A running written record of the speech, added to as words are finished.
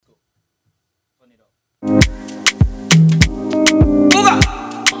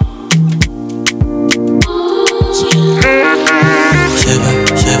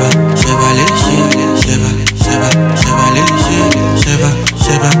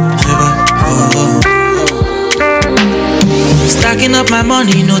Stacking up my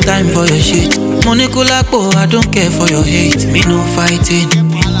money, no time for your shit. Money kulapo, I don't care for your hate. Me no fighting.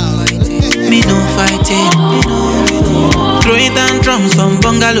 Me no fighting. Throwing tantrums from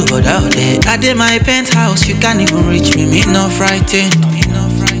bungalow, but out there I did my penthouse, you can't even reach me. Me no frightened.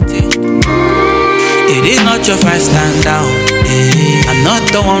 It is not your fight, stand down. I'm not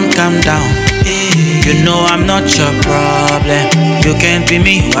the one, calm down. You know I'm not your problem. You can't be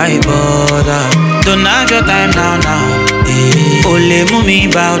me, why bother? Don't have your time now. Ole mumi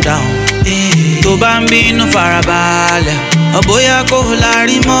bow down. To bambi no farabale. Oboya ko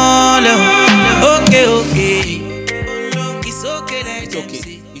lari mole. Okay. It's okay,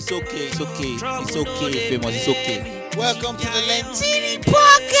 Famos. It's okay. Welcome to the Lentini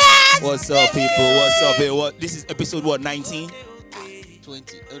podcast. What's up, people? What's up, man? This is episode 19?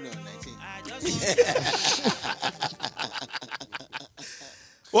 20. Oh no, 19.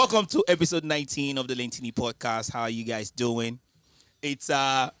 Welcome to episode 19 of the Lentini podcast. How are you guys doing? It's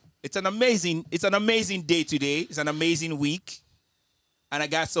an amazing day today. It's an amazing week, and I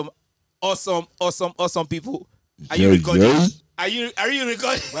got some awesome people. Are you recording? Yeah. Are you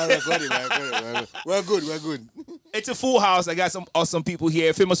recording? We're good. It's a full house. I got some awesome people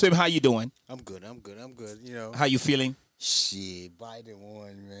here. Famos Fame, how you doing? I'm good. You know. How you feeling? Shit, Biden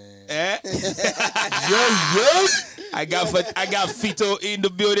won, man. Yes. I got Fitto in the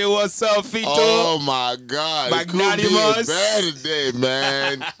building. What's up, Fitto? Oh my God! Magnanimous. It could be a better day,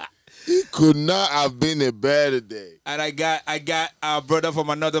 man. It could not have been a better day. And I got our brother from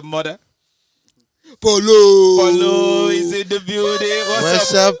another mother. Polo is in the building.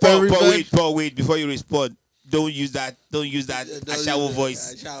 What's up, everybody? Paul, wait. Before you respond, don't use that Ashawo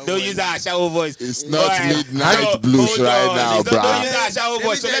voice. Don't use that Ashawo voice. It's not midnight blues right now, bro. Don't use that Ashawo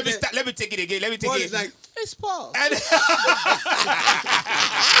voice. So let me take it again. Paul is like, it's Paul.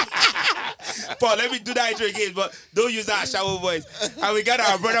 Paul, let me do that intro again, but don't use that Ashawo voice. And we got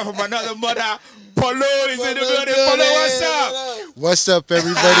our brother from another mother. Polo is in the building. Polo, what's up? What's up,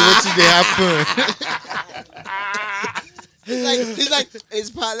 everybody? What's going to happen? He's like, it's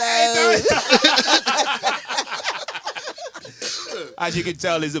Polo. As you can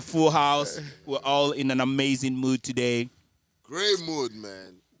tell, it's a full house. We're all in an amazing mood today. Great mood,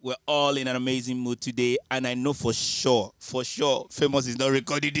 man. We're all in an amazing mood today, and I know for sure, Famos is not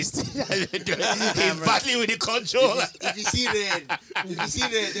recording this thing. He's battling with the controller. If you see the episode,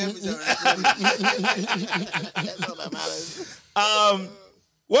 that's all that matters.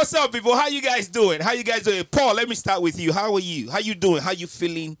 What's up, people? How you guys doing? Paul, let me start with you. How are you? How you doing? How you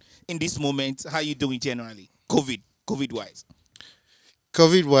feeling in this moment? How you doing generally? COVID-wise.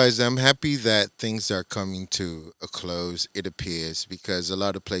 COVID-wise, I'm happy that things are coming to a close, it appears, because a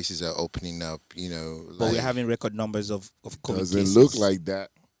lot of places are opening up, you know. But we're having record numbers of COVID Doesn't cases. look like that.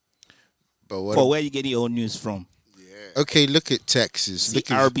 But what? Paul, where are you getting your own news from? Yeah. Okay, look at Texas.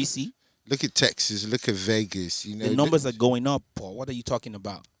 Look at RBC? Look at Texas. Look at Vegas. You know, The numbers are going up, Paul. What are you talking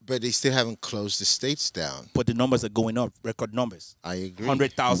about? But they still haven't closed the states down. But the numbers are going up, record numbers. I agree.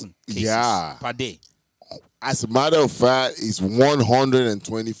 100,000 cases per day. As a matter of fact, it's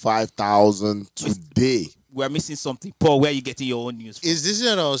 125,000 today. We're missing something. Paul, where are you getting your own news from? Is this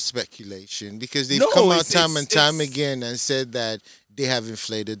not all speculation? Because they've No, come out it's- time and time it's- again and said that they have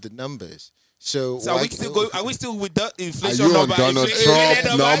inflated the numbers. So are we still with the Are inflation you on number? Donald Inflation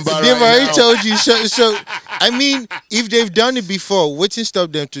Trump number They've right already now? told you. So, I mean, if they've done it before, what's to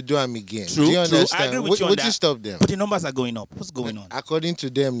stop them to do them again? True, do you true. understand? I agree with you on What's that. to stop them? But the numbers are going up. What's going on? According to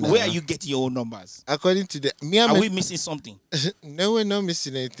them now. Where are you getting your own numbers? According to them. Are we missing something? No, we're not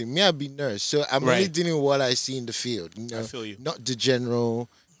missing anything. Me, I be nurse. So I'm only Right. dealing with what I see in the field. You know, I feel you. Not the general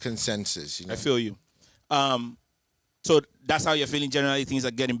consensus. You know? I feel you. So that's how you're feeling generally? Things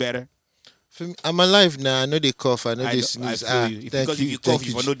are getting better? For me, I'm alive now. I know they cough. I know I they know- sneeze. I feel you. Because if you cough,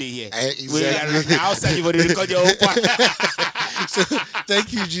 you for no day here. Exactly. Outside, you for the record your own part. So,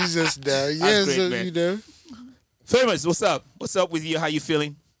 thank you, Jesus. Now, yeah. great, So man. you know. Famous, what's up? What's up with you? How you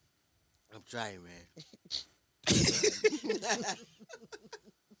feeling? I'm trying, man.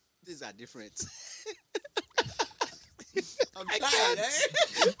 These are different. I'm trying,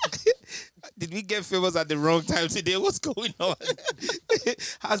 Did we get Famous at the wrong time today? What's going on?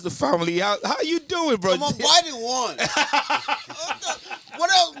 How's the family? How you doing, bro? Come on, Biden won.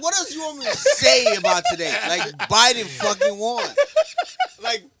 What else you want me to say about today? Like, Biden fucking won.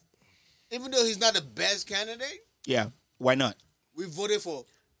 Like, even though he's not the best candidate, Yeah, why not? we voted for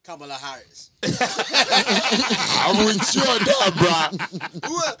Kamala Harris. I'm with you on that,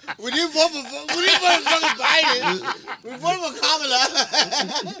 bro. We didn't vote for fucking Biden. We voted for Kamala.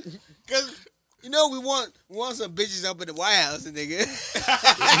 Because You know, we want some bitches up in the White House, nigga.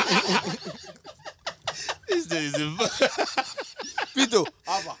 This is Fitto,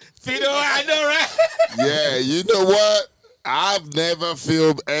 Alpha. Fitto, I know, right? Yeah, you know what? I've never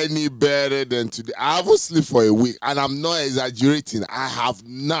felt any better than today. I haven't slept for a week, and I'm not exaggerating. I have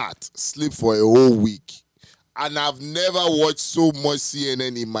not slept for a whole week. And I've never watched so much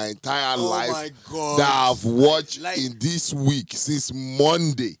CNN in my entire life my God. that I've watched Like- in this week since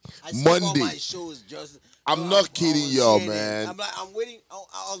Monday. I see Monday. all my shows just. I'm not kidding y'all, CNN. man. I'm waiting. I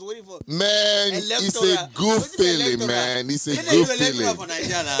was waiting for. Man, it's Electoral. a good What's the feeling, electoral? man. It's a They good do electoral for feeling.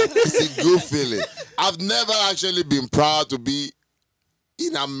 Nigeria now. It's a good feeling. I've never actually been proud to be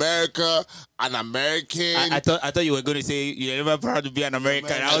in America, an American. I thought you were going to say you're never proud to be an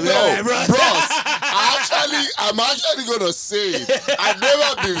American. I was No, like, bros, I'm actually gonna say it. I've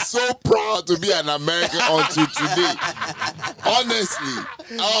never been so proud to be an American until today. Honestly,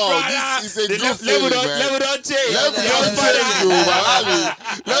 this is a good feeling, man. Level don't change. Level don't change, man.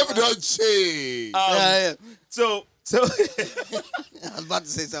 Level don't change. Yeah. So I was about to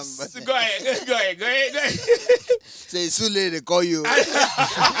say something, but go ahead. say soon later they call you.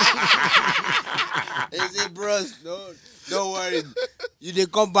 They say, bros, don't worry, you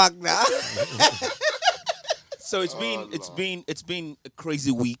did come back now. So it's been a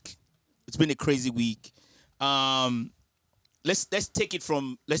crazy week. It's been a crazy week. Let's take it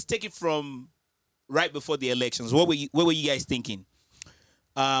from right before the elections. What were you guys thinking?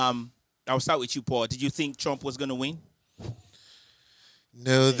 I'll start with you, Paul. Did you think Trump was going to win?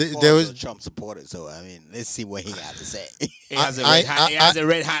 No, there was. Trump supporter, so I mean, let's see what he got to say. He has a red hat. He has a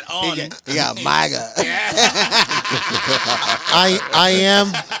red hat on. He got MAGA.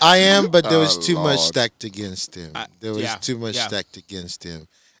 I am, but there was too much Lord. stacked against him. There was yeah, too much yeah. stacked against him.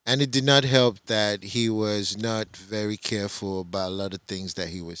 And it did not help that he was not very careful about a lot of things that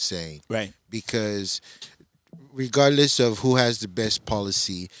he was saying. Right. Because regardless of who has the best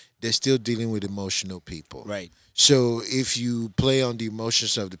policy, they're still dealing with emotional people. Right. So if you play on the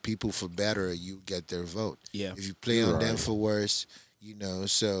emotions of the people for better, you get their vote. Yeah. If you play on them for worse,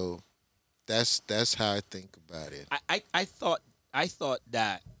 so that's how I think about it. I thought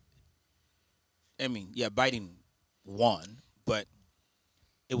that. I mean, yeah, Biden won, but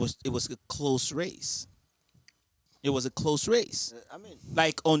it was a close race. It was a close race. I mean,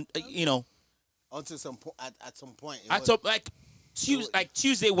 Like on until some point, at some point,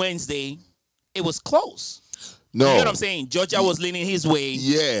 Tuesday, Wednesday, it was close. No. You know what I'm saying? Georgia was leaning his way.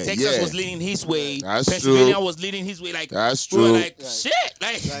 Yeah, Texas yeah. was leaning his way. That's Pennsylvania true. was leaning his way. Like That's we were true. like shit.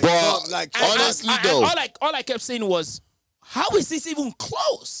 Like, But like, honestly, though, all I kept saying was, how is this even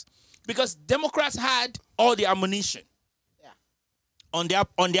close? Because Democrats had all the ammunition. On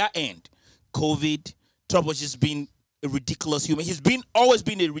their end. COVID, Trump was just being a ridiculous human. He's always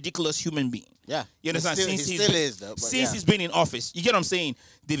been a ridiculous human being. yeah, You understand? He still is though. But Since he's been in office. You get what I'm saying?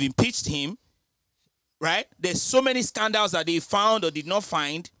 They've impeached him, right? There's so many scandals that they found or did not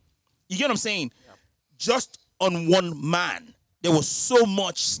find. You get what I'm saying? Yeah. Just on one man, there was so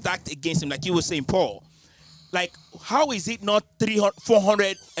much stacked against him. Like you were saying, Paul. Like, how is it not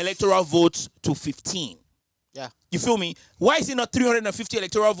 400 electoral votes to 15? yeah, You feel me? Why is it not 350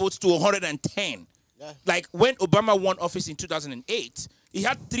 electoral votes to 110? Yeah. Like when Obama won office in 2008, he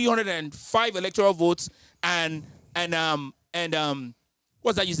had 305 electoral votes and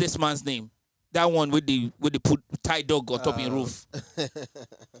what's that useless man's name? That one with the put tie dog on top of the roof.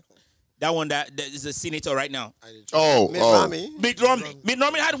 That one that is a senator right now. Mitt Romney. Mitt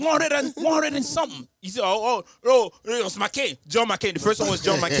Romney had 100 and something. You say, it was McCain. John McCain. The first one was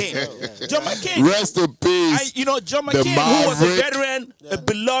John McCain. John McCain. rest in peace. John McCain, who was a Maverick. veteran, a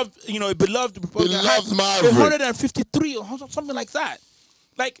beloved Republican, Beloved had Maverick. 153 or something like that.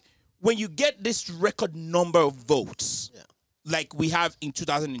 Like when you get this record number of votes, like we have in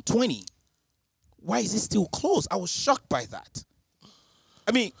 2020, why is it still close? I was shocked by that.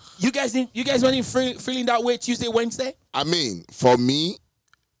 I mean, you guys weren't feeling that way Tuesday, Wednesday? I mean, for me,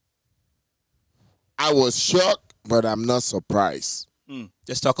 I was shocked, but I'm not surprised.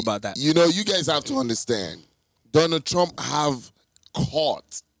 Let's talk about that. You know, you guys have to understand. Donald Trump have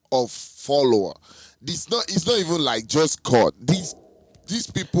court of follower. It's not even like just court. These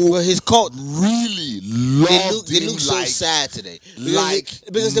people Well, his cult. really loved They him look so like sad today mad.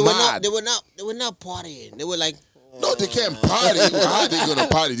 because they were not partying. They were like, no, they can't party. How are they gonna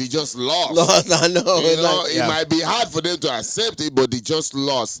party? They just lost. I know. You It's know, like, it might be hard for them to accept it, but they just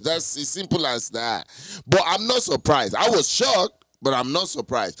lost. That's as simple as that. But I'm not surprised. I was shocked, but I'm not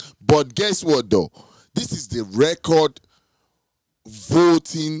surprised. But guess what, though? This is the record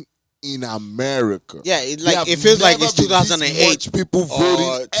voting in America. Yeah, There have it feels like never it's been this 2008 much people voting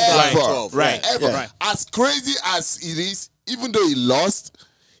or ever. 2012. Right. Ever. Yeah. Right. As crazy as it is, even though he lost,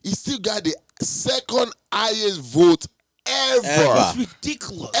 he still got the second highest vote ever. Ever. It's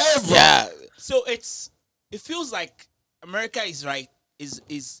ridiculous. Ever. Yeah. So it feels like America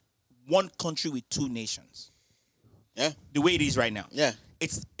is one country with two nations. Yeah. The way it is right now. Yeah.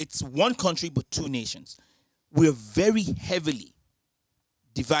 It's one country but two nations. We're very heavily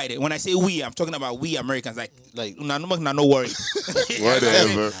divided. When I say we, I'm talking about we Americans. Like no worry.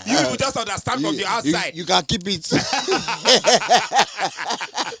 Whatever. You just understand from the outside. You can keep it.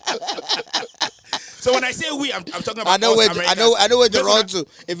 So when I say we, I'm talking about I know us where Americans. I know where to Just run to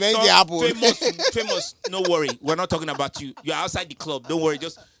if anything happens. Famous, no worry. We're not talking about you. You're outside the club. Don't worry.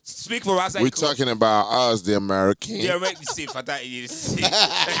 Just speak for outside We're the club. talking about us, the American. You're right. See, Fatah is.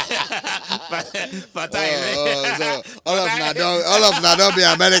 All of them don't be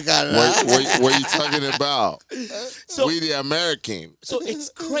American. What you talking about? So- We the American. So it's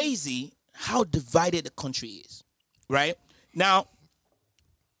crazy how divided the country is, right? Now,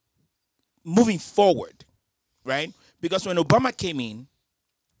 moving forward, right? Because when Obama came in,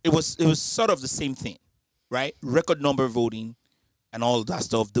 it was sort of the same thing, right? Record number voting and all that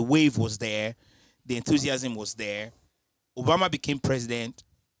stuff. The wave was there, the enthusiasm was there. Obama became president,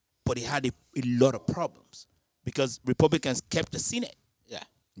 but he had a lot of problems because Republicans kept the Senate.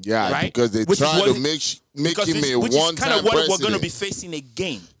 Yeah, Right? because they Which try is to make Because him a which is kind one-time of what president. we're going to be facing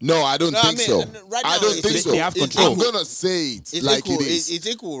again. No, I don't No, think I so. mean, right I now don't it's- think so. they have control. I'm gonna say it like equal. it is. It's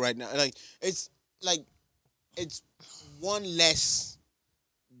equal right now. It's one less.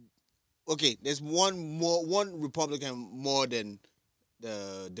 Okay, there's one Republican more than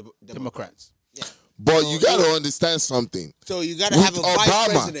the Democrats. Yeah. But So you got to understand something. So you got to With have a vice Obama,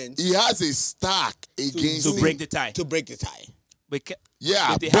 president he has a stack against To him. break the tie. to break the tie.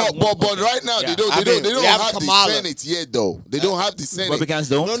 Yeah, They have but one- right now Yeah. they don't I mean, they don't we have have Kamala. the Senate yet though. They don't have the Senate. Republicans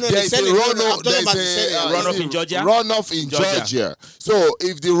don't. No, the There's Senate. a I'm runoff. talking There's about the a Senate. runoff in Georgia? Runoff in Georgia. Georgia. So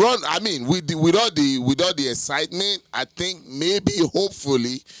if the run, I mean, with all the excitement, I think maybe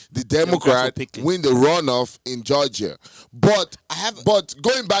hopefully the Democrat will pick it. win the runoff in Georgia. But but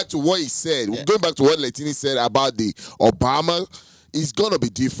going back to what he said, going back to what Lentini said about the Obama, it's gonna be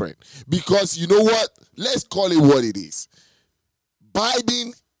different because you know what? Let's call it what it is.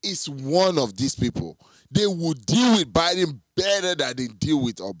 Biden is one of these people. They would deal with Biden better than they deal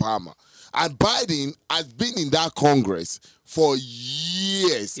with Obama. And Biden has been in that Congress for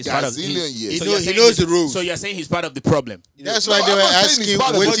years, He's part of- gazillion he- years. so He you're knows saying the rules. So you're saying he's part of the problem. That's No, why they I'm were not saying he's asking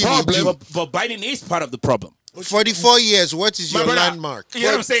part of the what problem. But Biden is part of the problem. 44 years. What is My your brother, landmark? You know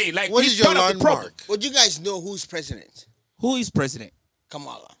what I'm saying? Like, What he's is your part of the problem. landmark? But you guys know who's president? Who is president?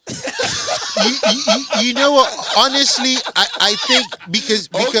 Kamala. You know what? Honestly, I think because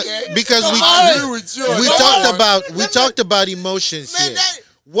Okay. because I agree with you. we No. talked about emotions Man, here. that-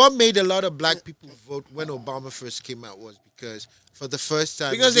 What made a lot of black people vote when Obama first came out was because for the first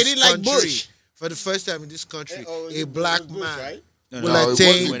time Because in they this didn't like country, Bush. For the first time in this country, Oh, a black Bush, man right? No, will No, it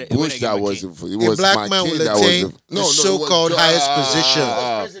attain wasn't It Bush that was McCain. it was a black man McCain will that was attain the so-called highest position.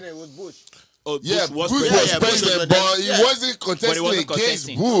 president was Bush. Oh, Yeah, Bush was Bush president. was Yeah, Bush was president, president. but he Yeah. wasn't contesting wasn't against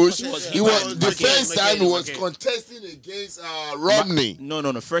contesting. Bush. He was- He was the McCain, first time he was McCain. contesting against Romney.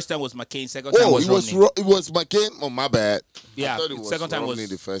 No. First time was McCain. Second time Oh, was Romney. it was McCain. Oh, my bad. Yeah, I thought it was second time Romney was-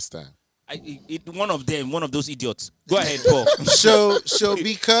 the first time. One of them, one of those idiots. Go ahead, Paul. So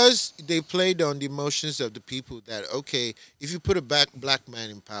because they played on the emotions of the people that okay, if you put a black man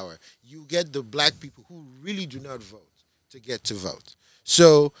in power, you get the black people who really do not vote to get to vote.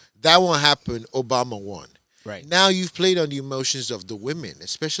 So that won't happen. Obama won. Right. Now you've played on the emotions of the women,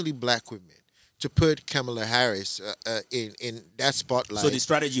 especially black women, to put Kamala Harris in that spotlight. So the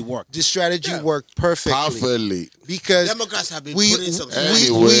strategy worked. The strategy worked perfectly Perfectly. because Democrats have been we putting some.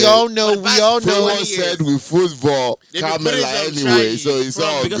 Anyway. we all know But back- Someone years. said with football, They've been Kamala putting some anyway, strategy so it's from-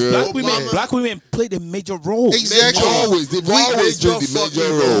 all Because good. black women played a major role. Exactly. They've always major played the major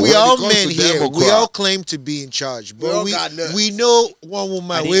fucking role. We when all it comes men to here. We Democrat. all claim to be in charge, but all we got nuts. know one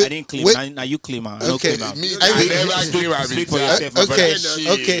woman. I didn't claim. Now you claim out. I don't Okay. claim out. Me, I I mean- never claim I've Speak been for charged. yourself, my Okay,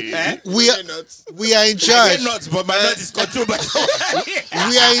 brother. okay. Eh? We are in I charge. get nuts, but my nut is controlled by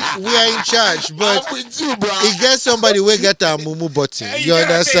We are in charge, but I'm with you, bro. it gets somebody we get a mumu button. Hey, You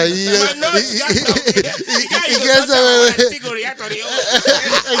gotta understand? say, You- my nuts got something. The guy He who gets touch our somebody- tickle react on the own.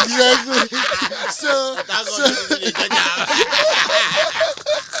 Exactly. So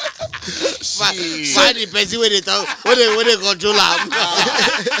Find the person where they talk, where they control am.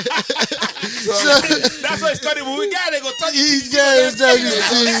 That's why it's called the movie guy. They go touch he's it. getting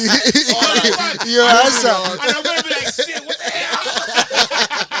your answer. And I'm gonna be like, shit, what the hell?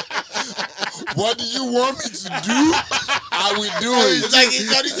 What do you want me to do? I will do it. It's like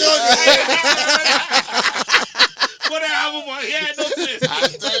he's on his What happened? Yeah, I noticed. I'm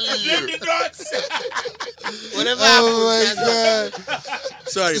telling Flip you. the nuts. Whatever Oh my happens. God.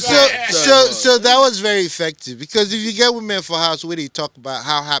 Sorry. So that was very effective because if you get women for house where they talk about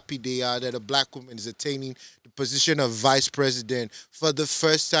how happy they are that a black woman is attaining the position of vice president for the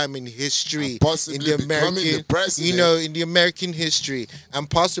first time in history, And possibly in the becoming American, the president. in the American history, and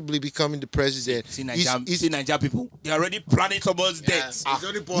possibly becoming the president. See He's- Nigeria people. They're already planning someone's death. It's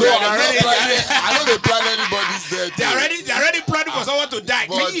only No, point. I'm not planning. I don't plan anybody's death. They're already planning for someone to die.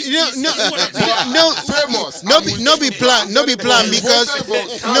 But- no, Famous. no be plan because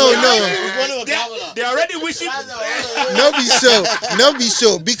no. They're already wishing. No be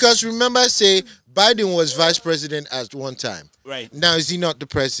so because remember say Biden was vice president at one time. Right. Now is he not the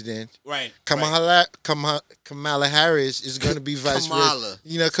president? Right. Kamala Harris is going to be vice Kamala.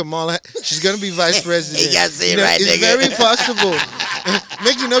 president. Kamala, she's going to be vice president. You gotta say it right, It's nigga. very possible.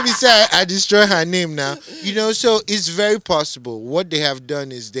 Make you not be sad. I destroy her name now. So it's very possible. What they have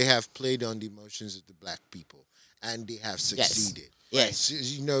done is they have played on the emotions of the black people, and they have succeeded. Yes.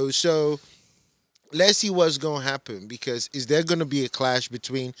 So let's see what's going to happen because is there going to be a clash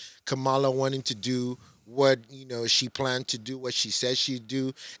between Kamala wanting to do what she planned to do, what she said she'd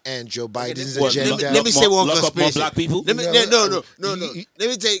do, and Joe Biden's agenda? Let me say one Lock up more conspiracy. black people. Let me No, no. you-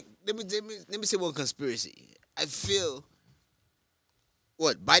 Let me say one conspiracy. I feel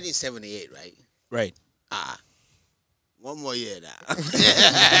what Biden's 78, right? Right. One more year now.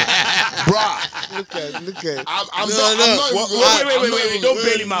 Bruh. Look at. I'm No, not no. even Wait. Don't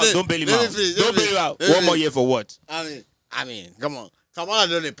bail him out. Don't bail him Let me out. finish, Don't bail him out. One more year for what? I mean, come on. Kamala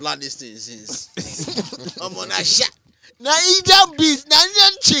done plan this thing since. Come on, now shot. Now he that bitch. Now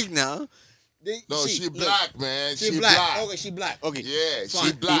that chick now. No, she black, man. She black. Okay, she black. Okay. Yeah, she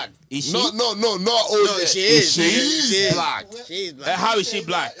Fine. black. Is she? No, No, she is. She is black. She is black. How is she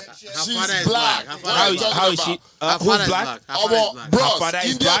black? Her She's father is black. Her What father How are is you is how talking is she? about? Her Who's father is black? Her father is black. Her father Bros,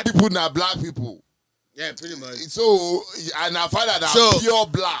 is Indian black? people not black people. Yeah, pretty much. So, and I find that So, pure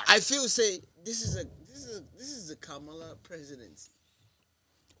black. I feel this is a Kamala presidency.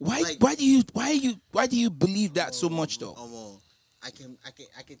 Why do you believe that so much though? I can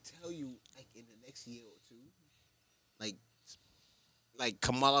tell you like in the next year or two, like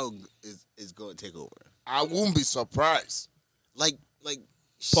Kamala is going to take over. I won't be surprised. Like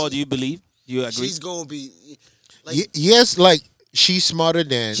Paul, do you believe? Do you agree? she's going to be like Yes, like she's smarter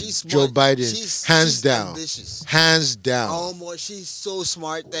than she's Joe smart. Biden, hands she's down. ambitious. Hands down. Oh my, she's so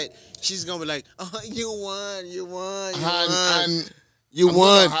smart that she's gonna be like, oh, you won. And You I'm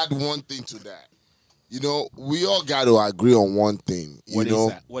won. gonna add one thing to that. We all got to agree on one thing. What is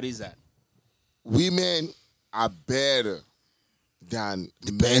that? What is that? Women are better than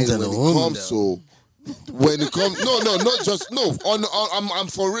Depends men on when the it woman, comes to when it comes I'm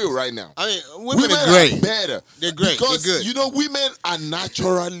for real right now. I mean, women are great. better. They're great. Because They're good. women are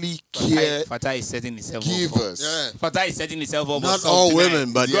naturally care Fatah is setting himself up. givers. Yeah. Fatah is setting himself up. Not for all something women,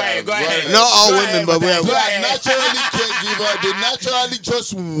 tonight. but Go ahead. Not all Go women, ahead, but we Fatah. are- They Go are ahead. naturally caregiver. They naturally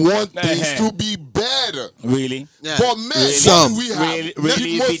just want things Uh-huh. to be better. Really? Yeah. But men, Really? Some. we have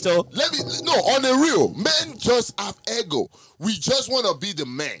Really, Fitto? on the real, men just have ego. We just want to be the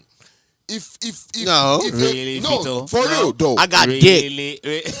man. If No. Really, no, Fitto? for real though. I got dick. Really?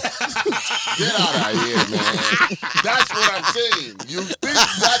 Get out of here, man. That's what I'm saying. You think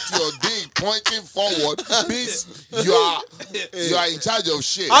that your dick pointing forward means you are in charge of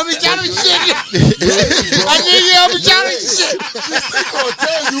shit. I'm in charge of shit. I'm in charge of shit. She's gonna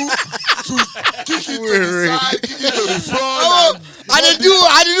tell you to kick it to the side, kick it to the front. I didn't do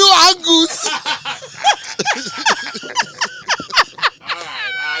angus.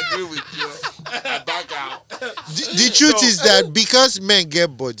 Alright, I agree with you. I back out. The truth is that because men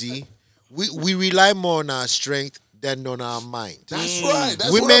get body, we rely more on our strength than on our mind. That's right.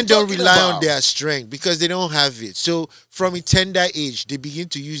 That's what Women I'm don't talking rely about. on their strength because they don't have it. So from a tender age, they begin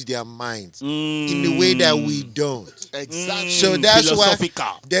to use their minds in the way that we don't. Exactly. So that's why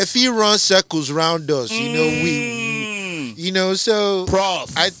Philosophical. they feel run circles around us. So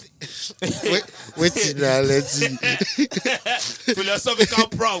Prof. wait now, let's see. Philosophical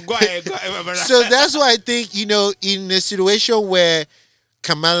prof. Go ahead. So that's why I think, in a situation where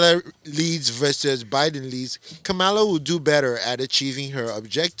Kamala leads versus Biden leads, Kamala will do better at achieving her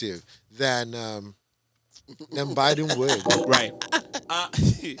objective than Biden would. Right.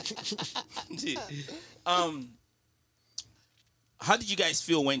 How did you guys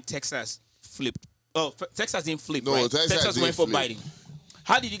feel when Texas flipped? Oh, Texas didn't flip, No, right? Texas went didn't for flip. Biden.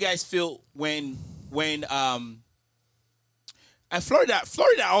 How did you guys feel when And Florida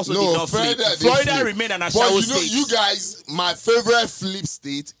also did not flip. Florida Florida remained an Ashawo But state. you guys, my favorite flip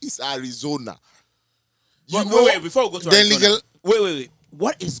state is Arizona. Wait, before we go to Then Arizona. Wait.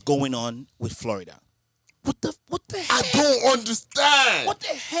 What is going on with Florida? What the heck? I don't understand. What the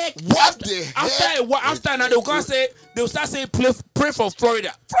heck? The heck? After now they'll start saying pray for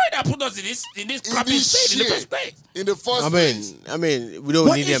Florida. Florida put us in this crappy state in the first place. In the first place. I mean, we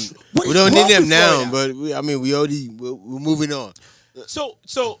don't need them. What We is don't wrong need them with now, Florida? but we're moving on.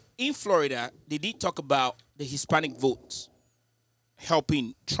 So in Florida, they did talk about the Hispanic votes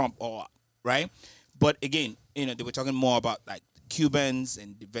helping Trump all up, right? But again, they were talking more about like Cubans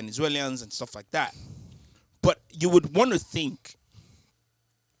and the Venezuelans and stuff like that. But you would want to think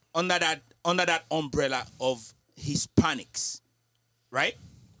under that umbrella of Hispanics, right?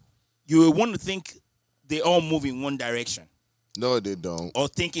 You would want to think they all move in one direction No, they don't. or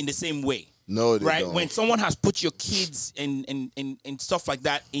think in the same way. No, they Right? don't. When someone has put your kids and stuff like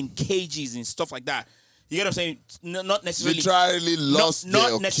that in cages and stuff like that, you get what I'm saying? Not necessarily literally lost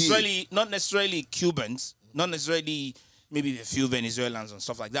their kid. not necessarily Cubans, not necessarily maybe a few Venezuelans and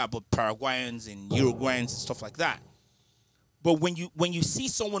stuff like that, but Paraguayans and Uruguayans and stuff like that. But when you see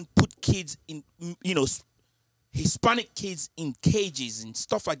someone put kids in, Hispanic kids in cages and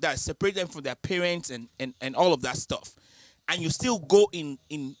stuff like that, separate them from their parents and all of that stuff, and you still go in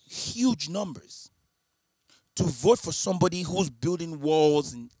huge numbers to vote for somebody who's building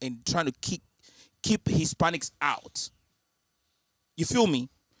walls and trying to keep Hispanics out. You feel me?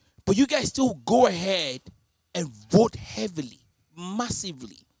 But you guys still go ahead and vote heavily,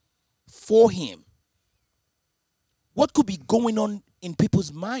 massively for him. What could be going on in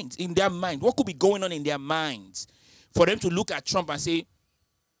people's minds, in their mind? What could be going on in their minds for them to look at Trump and say,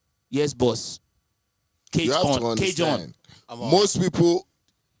 yes, boss, cage You have to on, cage understand. on. Most people,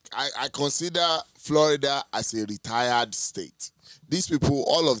 I consider Florida as a retired state. These people,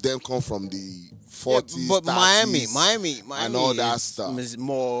 all of them come from the 40s, but 30s, Miami, and all that stuff. is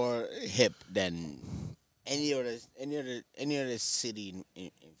more hip than any other city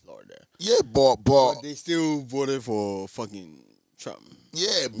in Florida. Yeah, but They still voted for fucking Trump.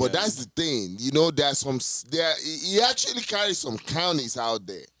 yeah, but that's the thing. He actually carries some counties out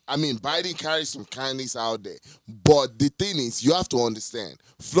there. I mean, Biden carries some counties out there. But the thing is, you have to understand,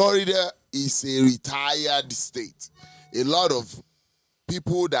 Florida is a retired state. A lot of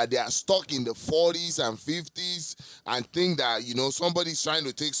people that they are stuck in the 40s and 50s and think that, somebody's trying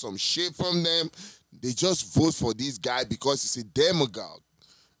to take some shit from them. They just vote for this guy because he's a demagogue.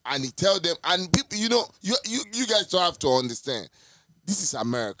 And he tell them, and people, you guys don't have to understand, this is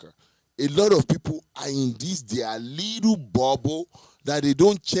America. A lot of people are in their little bubble that they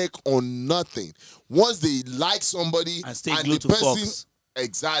don't check on nothing. Once they like somebody And stay glued to Fox.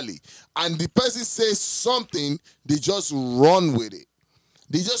 Exactly. And the person says something, they just run with it.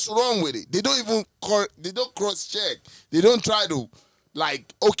 They don't even they don't cross-check. They don't try to,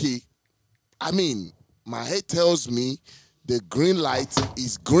 my head tells me the green light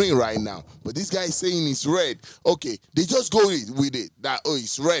is green right now, but this guy is saying it's red. Okay, they just go with it. That,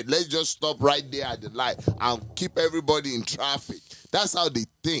 it's red. Let's just stop right there at the light and keep everybody in traffic. That's how they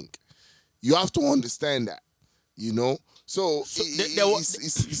think. You have to understand that, So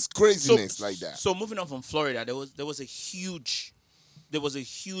it's craziness like that. So moving on from Florida, there was a huge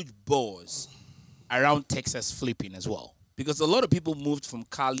buzz around Texas flipping as well, because a lot of people moved from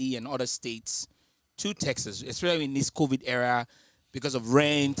Cali and other states to Texas, especially in this COVID era, because of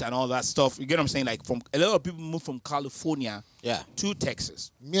rent and all that stuff. You get what I'm saying? Like, a lot of people moved from California to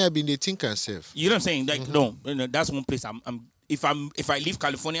Texas. Me, I've been the thinker safe. You know what I'm saying? Like, no, that's one place if I leave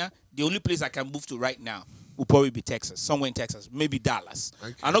California, the only place I can move to right now will probably be Texas, somewhere in Texas, maybe Dallas.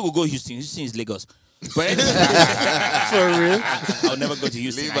 Okay. I'm not gonna go Houston. Houston is Lagos. But anyway, For real? I'll never go to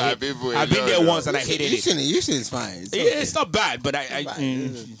Houston. Leave people I've been there once and I hated it. Houston is fine. It's not bad, but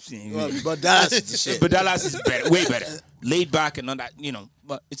But Dallas is the shit. But Dallas is better, way better, laid back and all that,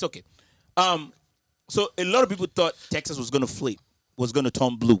 But it's okay. So a lot of people thought Texas was gonna flip, was gonna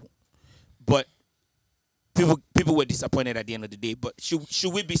turn blue, but people were disappointed at the end of the day. But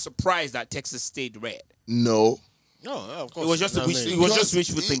should we be surprised that Texas stayed red? No. No, of course. It was just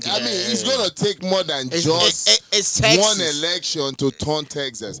wishful thinking. It's going to take more than It's one Texas. election to turn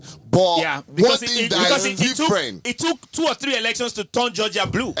Texas. But Yeah, one because thing that is different. It took 2 or 3 elections to turn Georgia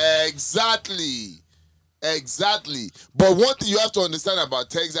blue. Exactly. But one thing you have to understand about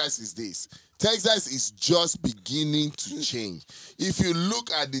Texas is this. Texas is just beginning to change. If you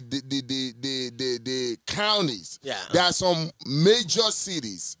look at the counties, there are some major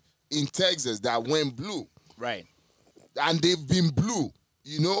cities in Texas that went blue. Right. And they've been blue,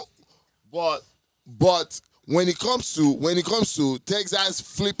 But when it comes to Texas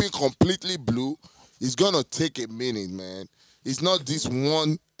flipping completely blue, it's gonna take a minute, man. It's not this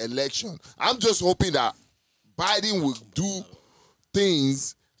one election. I'm just hoping that Biden will do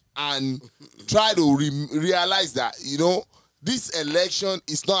things and try to realize that, this election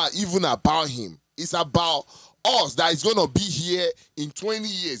is not even about him. It's about us that is going to be here in 20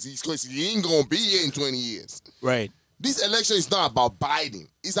 years. Because he ain't going to be here in 20 years. Right. This election is not about Biden.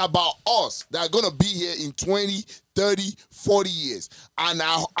 It's about us that are going to be here in 20, 30, 40 years. And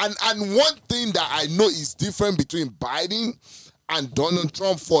one thing that I know is different between Biden and Donald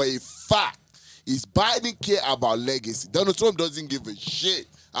Trump for a fact is Biden care about legacy. Donald Trump doesn't give a shit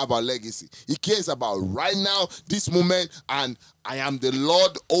about legacy. He cares about right now, this moment, and I am the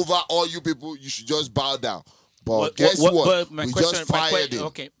Lord over all you people. You should just bow down. But guess what? We just fired him.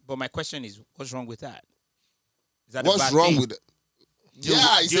 Okay, but my question is, what's wrong with that? Is that what's a bad wrong thing? with it?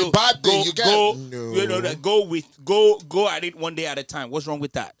 Yeah, it's a bad thing. You can't. Go at it one day at a time. What's wrong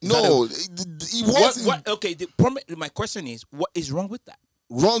with that? No, he wasn't. Okay, my question is, what is wrong with that?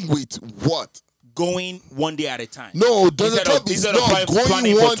 Wrong with what? Going one day at a time. No, Donald Trump is not going one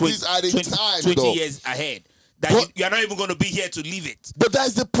day at a time. 20 years ahead. That you're not even going to be here to leave it. But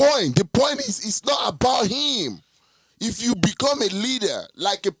that's the point. The point is, it's not about him. If you become a leader,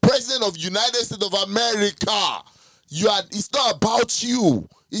 like a president of United States of America, it's not about you.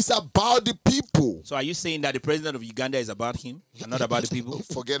 It's about the people. So are you saying that the president of Uganda is about him and not about the people?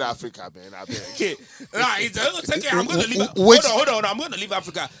 Forget Africa, man. I beg. Okay. I'm going to leave. Hold on. I'm going to leave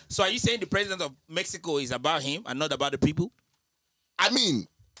Africa. So are you saying the president of Mexico is about him and not about the people? I mean,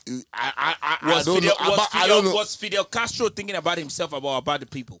 I don't know. Was Fidel Castro thinking about himself about the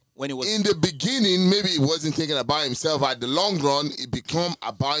people when he was in the beginning? Maybe he wasn't thinking about himself. At the long run, it become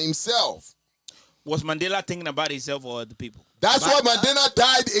about himself. Was Mandela thinking about himself or the people? That's why Mandela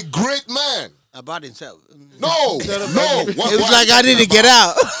died a great man. About himself. No. It was like I didn't get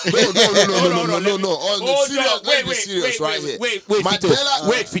out. No. Let's be serious right here. Wait,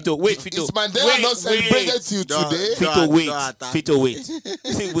 Fitto. Is Mandela not celebrated till today? Fitto, wait.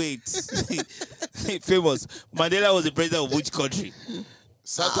 Famous. Mandela was the president of which country?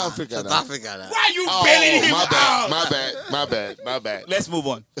 South Africa. South Africa. Why are you bailing him out? My bad. Let's move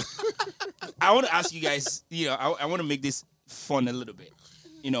on. I want to ask you guys, I want to make this fun a little bit.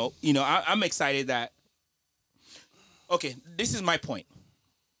 I'm excited that, okay, this is my point.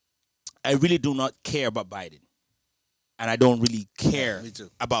 I really do not care about Biden. And I don't really care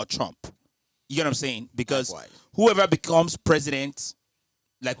about Trump. You get what I'm saying? Because whoever becomes president,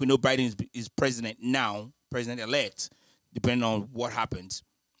 like we know Biden is president now, president-elect, depending on what happens,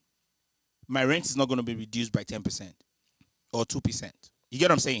 my rent is not going to be reduced by 10% or 2%. You get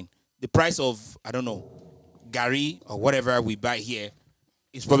what I'm saying? The price of, I don't know, Gary or whatever we buy here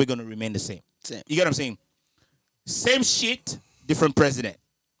is probably going to remain the same. You get what I'm saying? Same shit, different president.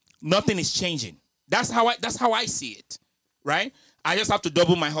 Nothing is changing. That's how I see it, right? I just have to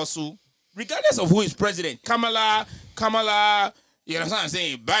double my hustle, regardless of who is president. Kamala, you know what I'm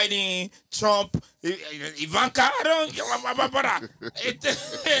saying? Biden, Trump, Ivanka.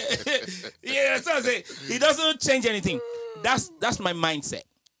 Yeah, that's what I'm saying. It doesn't change anything. That's my mindset.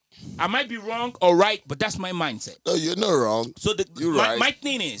 I might be wrong or right, but that's my mindset. No, you're not wrong. So right. My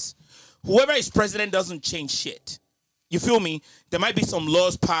thing is, whoever is president doesn't change shit. You feel me? There might be some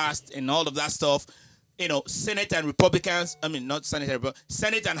laws passed and all of that stuff. Senate and Republicans. I mean, not Senate, but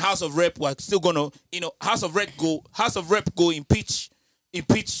Senate and House of Rep were still gonna. House of Rep go impeach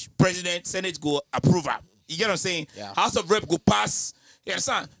president. Senate go approve her. You get what I'm saying? Yeah. House of Rep go pass. You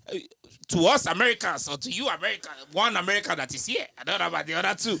understand? To us Americans or to you Americans, one American that is here. I don't know about the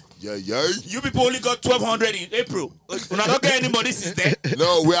other two. Yeah. You people only got 1,200 in April. We're not getting anybody since then.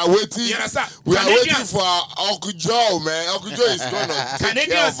 No, we are waiting. You understand? We are waiting for Uncle Joe, man. Uncle Joe is going to take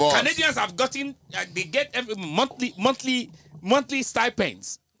care of us. Canadians have gotten, they get every monthly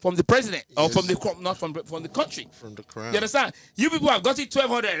stipends from the president or from the country. From the crown. You understand? You people have got it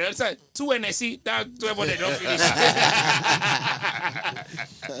 1,200. You understand? 2 NSC, that 1,200 don't finish.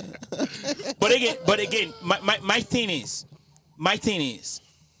 But again, my thing is,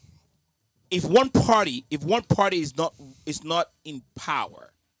 if one party is not in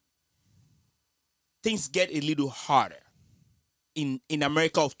power, things get a little harder in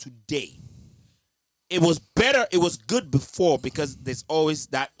America of today. It was good before because there's always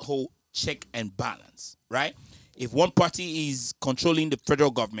that whole check and balance, right? If one party is controlling the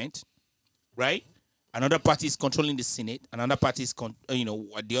federal government, right? Another party is controlling the Senate. Another party is,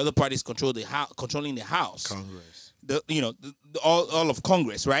 the other party is controlling the House. Congress. All of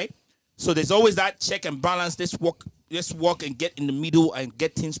Congress, right? So there's always that check and balance. Let's work and get in the middle and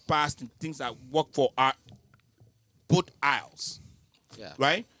get things passed and things that work for both aisles. Yeah.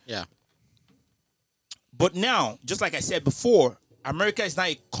 Right? Yeah. But now, just like I said before, America is now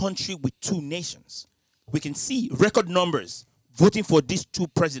a country with two nations. We can see record numbers voting for these two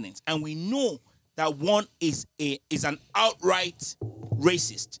presidents, and we know that one is an outright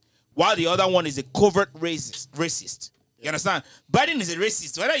racist, while the other one is a covert racist. You understand? Biden is a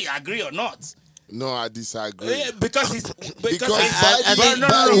racist, whether you agree or not. No, I disagree. Because he's Because I think- Biden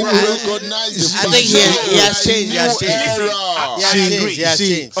recognize the I think he has changed. He has new changed. era. I agree. He has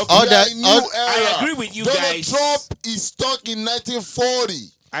See, changed. Okay. All We are that. in new All, era. I agree with you Donald guys. Trump is stuck in 1940.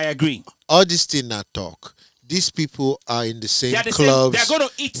 I agree. all this thing not talk. These people are in the same They're the clubs. same. They're going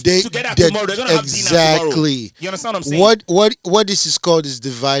to eat They- together they- tomorrow. They're going to have dinner tomorrow. exactly. You understand what I'm saying? What this is called is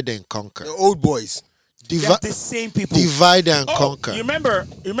divide and conquer. The old boys. They're the same people. Divide and Oh, conquer. you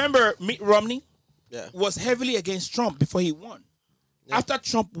remember Mitt Romney Yeah. was heavily against Trump before he won. After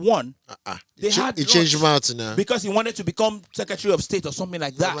Trump won, they had He changed him lunch out now. because he wanted to become Secretary of State or something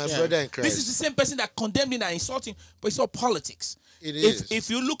like that. My brother in Christ. This is the same person that condemned him and insulted him, but it's all politics. It is. If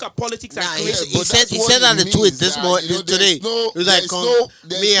you look at politics Nah, and he create- said on the tweet this morning, today. It was like,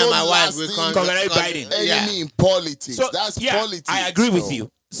 me and my wife, we can't. Congratulate Biden. Enemy in politics. So That's yeah, politics. I agree with so.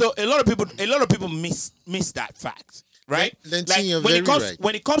 you. So a lot of people miss that fact, right? Lentini, you're when it very comes right.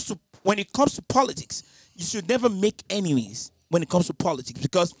 when it comes to politics, you should never make enemies when it comes to politics,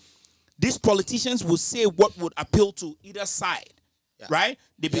 because these politicians will say what would appeal to either side, right?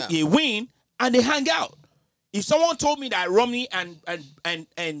 They win and they hang out. If someone told me that Romney and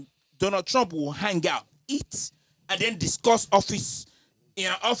Donald Trump will hang out, eat, and then discuss office in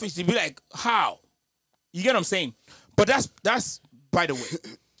an office, they'd be like, how? You get what I'm saying? But that's by the way.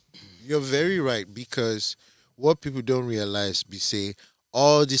 You're very right, because what people don't realize, be say,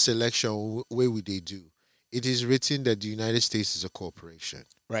 all this election, way would they do? It is written that the United States is a corporation.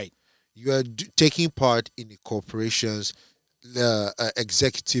 Right. You are taking part in the corporation's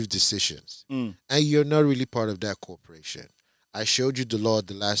executive decisions, and you're not really part of that corporation. I showed you the law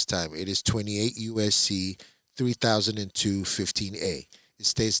the last time. It is 28 USC 3002 15A. It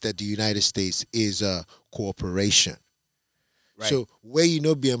states that the United States is a corporation. Right. So where you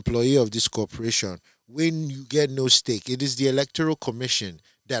know be employee of this corporation, when you get no stake, it is the Electoral Commission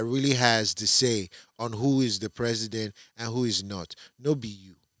that really has the say on who is the president and who is not. No be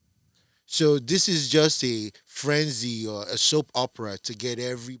you. So this is just a frenzy or a soap opera to get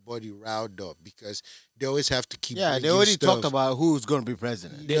everybody riled up, because they always have to keep. Yeah, they bringing already stuff. talked about who's going to be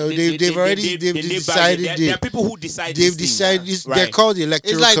president. You know, they've decided. There are people who decide. They've these decided. things. They're Right. called the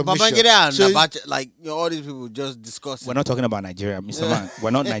Electoral It's like Commission. Babangida and So- Abacha, like all these people just discussing. We're not talking about Nigeria, Mr. Man. We're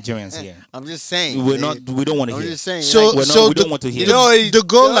not Nigerians here. I'm just saying. We don't want to I'm hear. just saying. So- like, We don't want to hear. the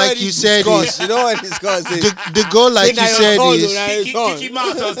goal, like you said, is you know what discuss is. the goal, like you said, is Kick him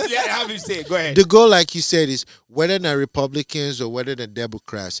out. Have him say. Go ahead. the goal, like you said, is whether they're Republicans or whether they're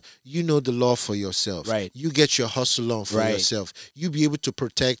Democrats, you know the law for yourself. Right. You get your hustle on for Right. yourself. You be able to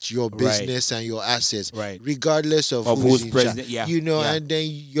protect your business and your assets, Right. regardless of who's in president. charge. Yeah. You know, Yeah. and then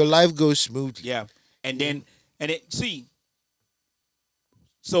your life goes smoothly. Yeah, and then see.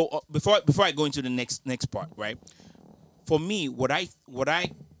 So before I go into the next part, right? For me, what I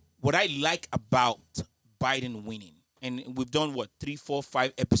like about Biden winning, and we've done 3, 4,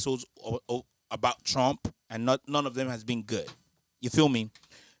 5 episodes about Trump, and none of them has been good. You feel me?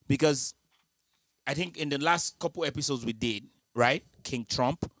 Because I think in the last couple episodes we did, right, King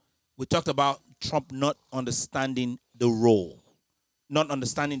Trump, we talked about Trump not understanding the role, not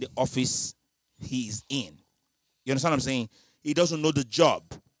understanding the office he's in. You understand what I'm saying? He doesn't know the job.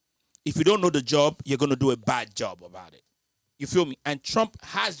 If you don't know the job, you're going to do a bad job about it. You feel me? And Trump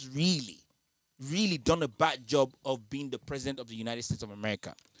has really, really done a bad job of being the president of the United States of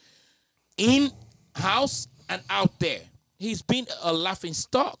America. In house and out there, he's been a laughing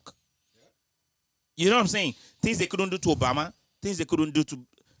stock. You know what I'm saying? Things they couldn't do to Obama, things they couldn't do to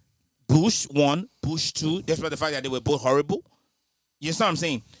Bush 1, Bush 2, despite the fact that they were both horrible. You understand what I'm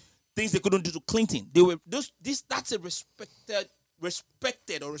saying? Things they couldn't do to Clinton. They were that's a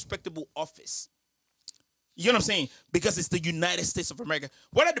respected or respectable office. You know what I'm saying? Because it's the United States of America.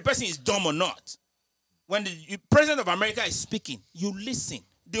 Whether the person is dumb or not, when the president of America is speaking, you listen.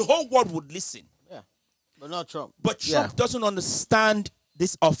 The whole world would listen. Yeah, but not Trump. But Trump doesn't understand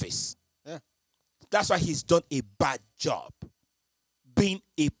this office. Yeah. That's why he's done a bad job being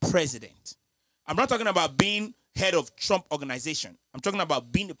a president. I'm not talking about being head of Trump organization. I'm talking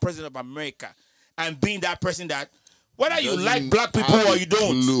about being the president of America and being that person that, whether you like black people or you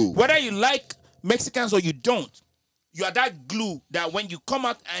don't, whether you like Mexicans or you don't, you are that glue that when you come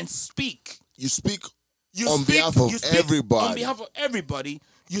out and speak, You speak on behalf of everybody. On behalf of everybody,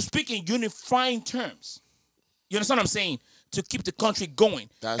 you speak in unifying terms. You understand what I'm saying? To keep the country going.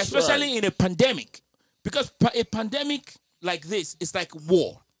 That's especially right. in a pandemic. Because a pandemic like this is like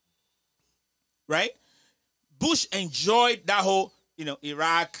war. Right? Bush enjoyed that whole,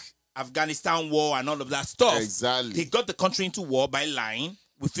 Iraq, Afghanistan war and all of that stuff. Exactly. He got the country into war by lying.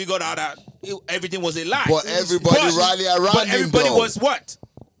 We figured out that everything was a lie. But everybody rally around But him, everybody though. was what?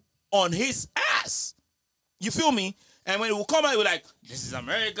 On his ass. You feel me? And when it will come out, we're like, this is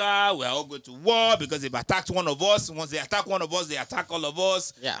America. We're all going to war because they've attacked one of us. Once they attack one of us, they attack all of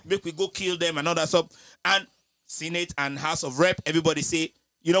us. Yeah. Make we go kill them and all that stuff. And Senate and House of Rep, everybody say,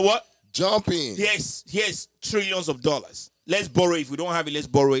 you know what? Jump in. Here's trillions of dollars. Let's borrow it. If we don't have it, let's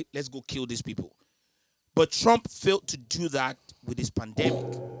borrow it. Let's go kill these people. But Trump failed to do that with this pandemic,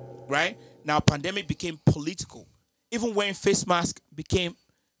 right? Now, pandemic became political. Even wearing face mask became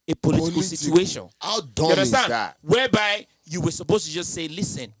a political situation. How dumb You is understand? that? Whereby you were supposed to just say,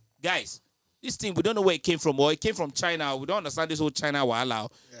 listen, guys, this thing, we don't know where it came from. Or it came from China. We don't understand this whole China wahala.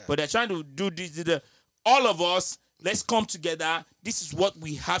 But they're trying to do this. All of us, let's come together. This is what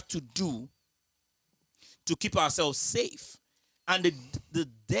we have to do to keep ourselves safe. And the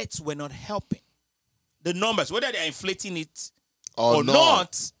deaths were not helping. The numbers, whether they're inflating it or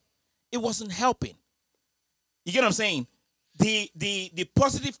not, it wasn't helping. You get what I'm saying? The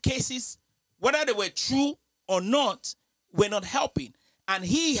positive cases, whether they were true or not, were not helping. And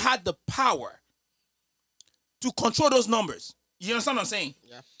he had the power to control those numbers. You understand what I'm saying?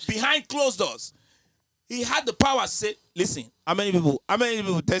 Yeah. Behind closed doors. He had the power to say, listen, how many people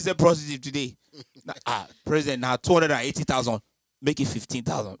tested positive today? President, now 280,000. Make it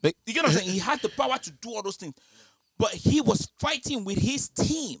 15,000. You get what I'm saying? He had the power to do all those things. But he was fighting with his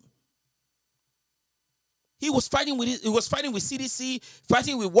team. He was fighting with CDC,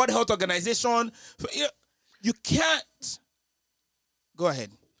 fighting with World Health Organization. You can't. Go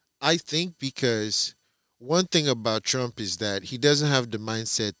ahead. I think because one thing about Trump is that he doesn't have the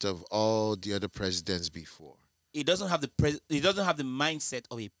mindset of all the other presidents before. He doesn't have the mindset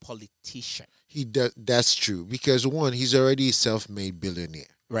of a politician. He does. That's true because one, he's already a self-made billionaire.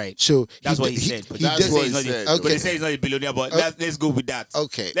 Right. So That's what he said. But That's what he said. But they say he's not a billionaire. But let's go with that.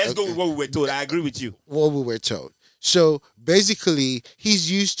 Okay. Let's go with what we were told. I agree with you. What we were told. So basically, he's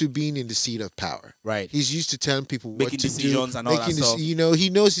used to being in the seat of power. Right. He's used to telling people what Making to decisions do, and all that stuff. he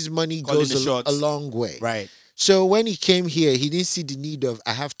knows his money Calling the goes shots. a long way. Right. So when he came here, he didn't see the need of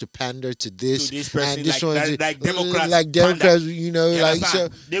I have to pander to this, To this person, and this like- one, like Democrats like Democrats, pander. you understand? so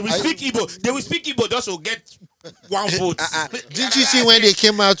They will speak Igbo. They will speak Igbo just to get one vote. Didn't you see when they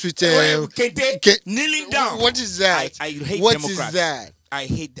came out with Kente kneeling down? What is that? I hate What Democrats. is that? I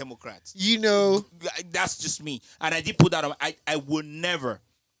hate Democrats. You know, That's just me. And I did put that on. I will never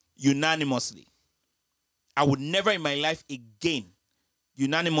unanimously. I would never in my life again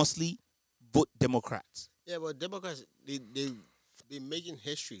unanimously vote Democrats. Yeah, but Democrats, they've been making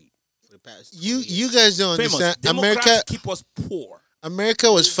history for the past. you guys don't Famous. understand. Democrats keep us poor.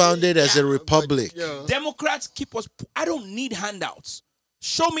 America was founded as a republic. Democrats keep us. I don't need handouts.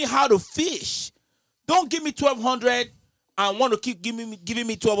 Show me how to fish. Don't give me 1,200 and want to keep giving me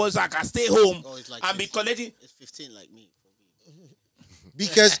 1,200 so I can stay home Oh, it's like and be collecting. It's 15 like me.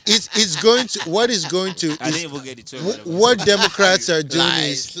 Because it's going to what is going to I is, didn't even get the 1,200. what Democrats are doing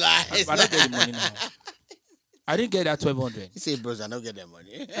is Lies. I don't get the money now. I didn't get that 1,200. You say, bros, I don't get that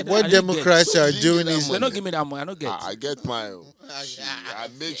money. what I didn't Democrats are get- doing Give me is They don't give me that money. I don't get. I get my own. I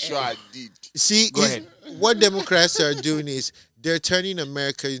make sure I did. see Go ahead. what Democrats are doing is they're turning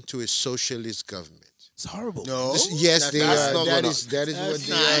America into a socialist government. It's horrible. No. Yes, they that's are. not That gonna- is what they That's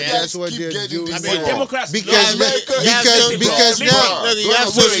are. not- That's what keep they're getting doing. this But wrong. Democrats Because love- America because is because listen, now Look, you have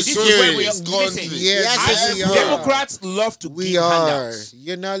Wait, social this is where we security. are. Listen, Yes, Yes, we are. Democrats love to we give are. handouts.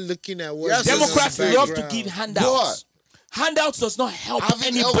 You're not looking at what Yes, Democrats is in the love to background. give handouts. Handouts does not help Having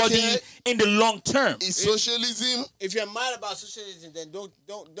anybody healthcare in the long term. Is socialism? If you're mad about socialism, then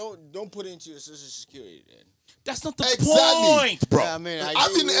don't put it into your social security. Then. That's not the Exactly. point, bro. Yeah, I mean,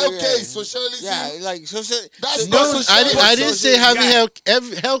 Having healthcare is socialism. Yeah, like social. That's No, not socialism. I didn't say having Guy. healthcare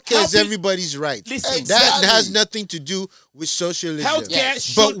is Helping- everybody's right. Listen, That Exactly. has nothing to do with socialism. healthcare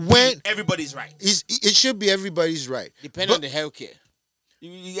should But when be everybody's right. it should be everybody's right. Depending on the healthcare.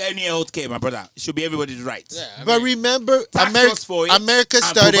 Any healthcare, my brother, it should be everybody's right. Yeah, I But mean, remember, Tax us for it America and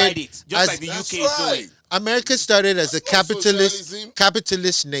provide started it, just as like the That's UK is right. doing. America started as a That's not socialism.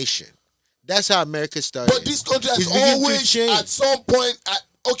 capitalist nation. That's how America started. But this country has It's beginning to always, change. at some point,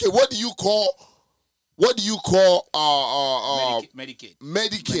 okay, what do you call Medicaid.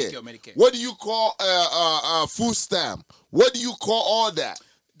 Medicare? Medicare. What do you call food stamp? What do you call all that?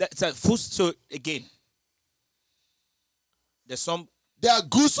 That's a food. So again, there's some. There are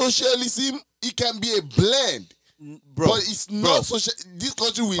good socialism. It can be a blend. bro. But it's not social. This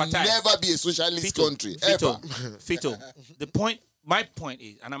country will Fatai. never be a socialist country ever. Fitto. The point. My point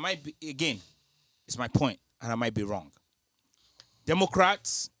is, and I might be again, it's my point, and I might be wrong.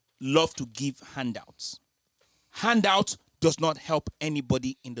 Democrats love to give handouts. Handouts does not help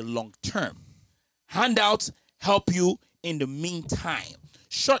anybody in the long term. Handouts help you in the meantime,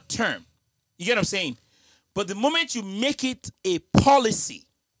 short term. You get what I'm saying? But the moment you make it a policy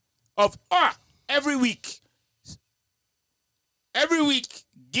of every week,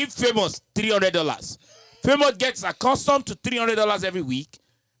 give Famos $300. Famos gets accustomed to $300 every week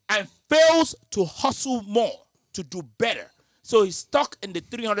and fails to hustle more to do better. So he's stuck in the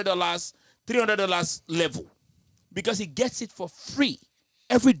 $300 level because he gets it for free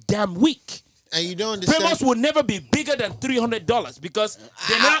every damn week. And you don't understand. Famos will never be bigger than $300 because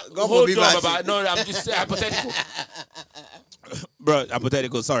they're not. go for Hold B-Bass. on, about no. I'm just hypothetical, bro.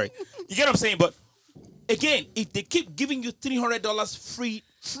 Hypothetical. Sorry, you get what I'm saying. But again, if they keep giving you $300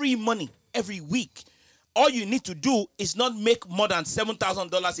 free money every week, all you need to do is not make more than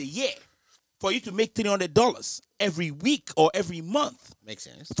 $7,000 a year for you to make $300 every week or every month. Makes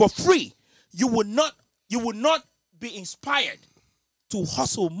sense. For free. You would not be inspired to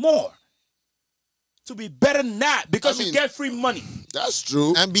hustle more, to be better than that, because you get free money. That's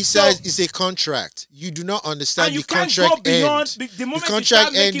true. And besides, it's a contract. You do not understand And you the can't contract go beyond end. the moment the you contract start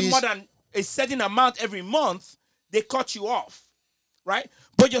end making is more than a certain amount every month, they cut you off, right?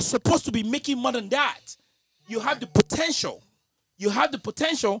 But you're supposed to be making more than that. You have the potential. You have the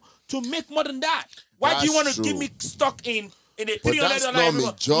potential to make more than that. Why do you want That's to keep true. me stuck in a $300 But that's not every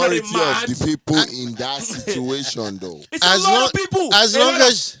month? majority Not mad. of the people in that situation, though. It's As a lot long- of people. as A long lot of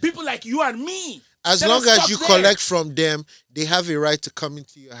as- people like you and me. As that long are as stuck you there. collect from them, they have a right to come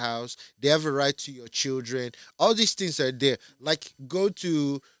into your house. They have a right to your children. All these things are there. Like, go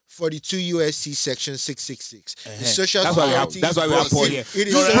to 42 USC section 666. The social That's why we have- security. that's why we have Paul here. It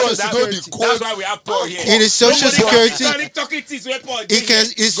is No, social that's security. That's why we have Paul here. It is social security. It's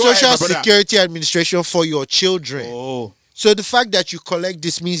Go ahead, social my brother. security administration for your children. Oh. So the fact that you collect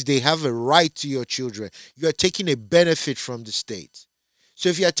this means they have a right to your children. You are taking a benefit from the state. So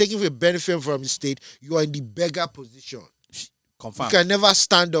if you are taking a benefit from the state, you are in the beggar position. Confirm. You can never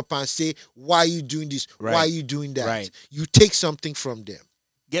stand up and say, why are you doing this? Right. Why are you doing that? Right. You take something from them.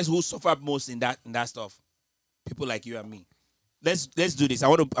 Guess who suffered most in that stuff? People like you and me. Let's do this. I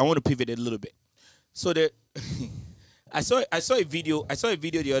want to pivot a little bit. So I saw a video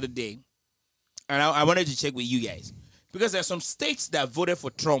the other day, and I wanted to check with you guys because there are some states that voted for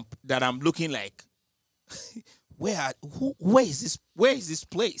Trump that I'm looking like, where is this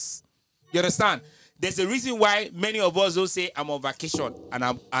place? You understand? There's a reason why many of us don't say I'm on vacation and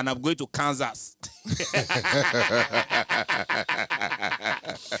I'm going to Kansas.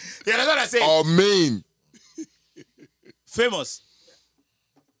 You understand what I'm saying? Or Maine. Famos.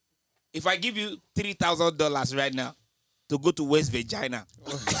 If I give you $3,000 right now to go to West Virginia,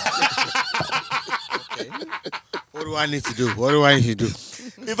 What do I need to do? What do I need to do?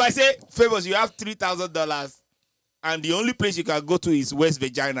 if I say, Famos, you have $3,000 and the only place you can go to is West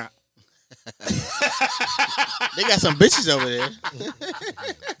Virginia, They got some bitches over there.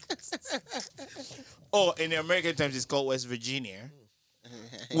 or in the American terms, it's called West Virginia.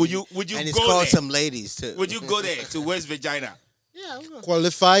 Would you And it's go called there? some ladies, too. Would you go there to West Virginia Yeah, I'm going.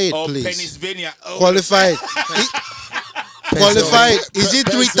 Qualify it, or please. Pennsylvania? Oh, Qualify it. Qualify it. Is it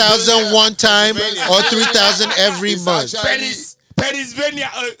 3,000 one time or 3,000 every It's month? actually- Pennsylvania.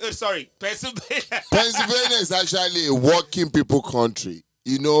 Pennsylvania. Pennsylvania is actually a working people country.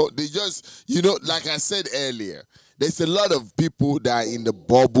 You know, they just, like I said earlier, there's a lot of people that are in the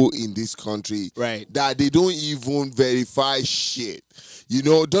bubble in this country. Right. That they don't even verify shit.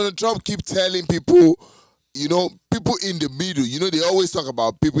 Donald Trump keep telling people, people in the middle. They always talk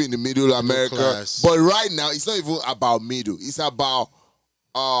about people in the middle of America. class. But right now, it's not even about middle. It's about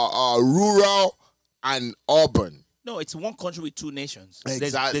rural and urban. No, it's one country with two nations.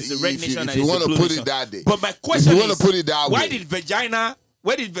 Exactly. There's the red If nation you and there's wanna the blue put it nation. that way. But my question wanna is, put it that why way. did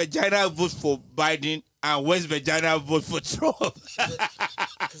Virginia vote for Biden and West Virginia vote for Trump?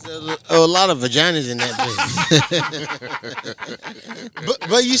 A lot of vaginas in that place.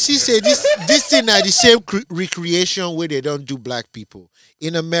 But you see, say this thing are the same recreation where they don't do black people.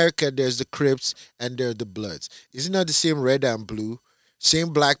 In America, there's the Crips and there's the Bloods. Isn't that the same red and blue? Same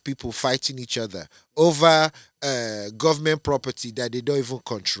black people fighting each other over government property that they don't even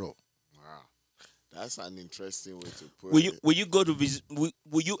control. That's an interesting way to put Will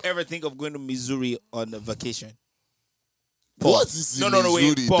it. you ever think of going to Missouri on a vacation? What is in No,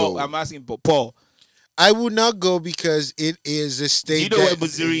 wait, Missouri, Paul. though? I'm asking Paul. I would not go because it is a state. Do you know that, where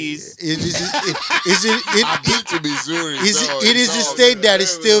Missouri is? It is it. I've been to Missouri. It is a state that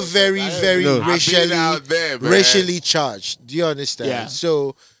is still very, very I've been out there, man. racially charged. Do you understand? Yeah.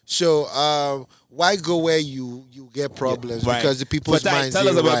 So, why go where you get problems? Right. Because the people's But minds tell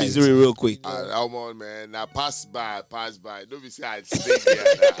us ain't about right. Missouri real quick. Come on, man. Now pass by. Don't be say I stay there.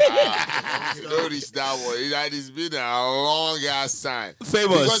 Don't reach that one. It's been a long ass time.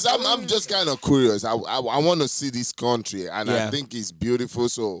 Famous. Because I'm just kind of curious. I want to see this country, and Yeah. I think it's beautiful.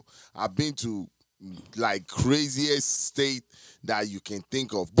 So I've been to like craziest state that you can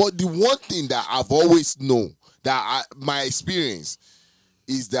think of. But the one thing that I've always known my experience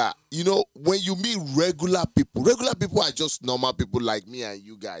is that, when you meet regular people are just normal people like me and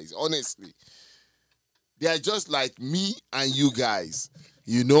you guys, honestly. They are just like me and you guys,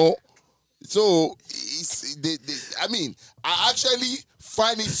 So, I actually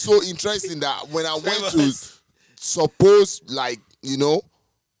find it so interesting that when I went to, suppose,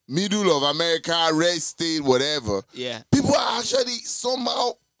 middle of America, red state, whatever, Yeah. people are actually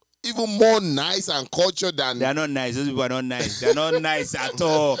somehow even more nice and cultured than... They're not nice. Those people are not nice. They're not nice at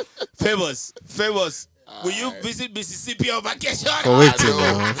all. Famous. Will you visit Mississippi on vacation? For waiting,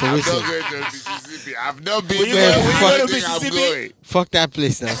 I'm for not waiting. going to Mississippi. I've not been Will you there. go- will you go to I think I'm Mississippi? going. Fuck that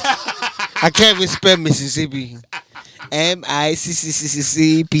place now. I can't even spell Mississippi.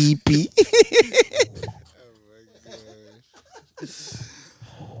 MICCCCPP.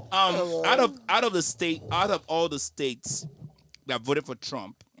 Out of all the states that voted for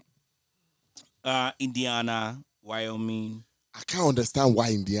Trump, Indiana, Wyoming, I can't understand why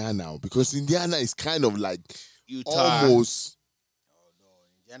Indiana, because Indiana is kind of like Utah, almost...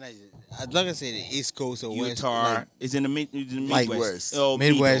 As long as say the East Coast or West, Utah like, is in the Midwest. Midwest. Oh,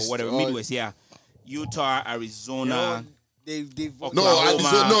 Midwest. whatever. Midwest, yeah. Utah, Arizona. they No,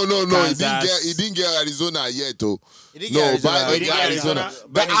 Oklahoma, no. Kansas. He didn't get Arizona yet, though. He didn't get Arizona. Biden Oh, he didn't got get Arizona. Arizona?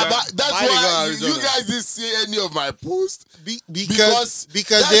 But Biden got- that's Biden got why you Arizona. guys didn't see any of my posts. Because they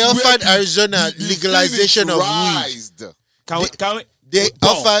that's where offered Arizona the legalization of Phoenix weed. rised. Can we? They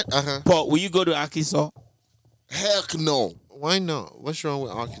Paul, offered. Paul, will you go to Arkansas? Heck no. Why not? What's wrong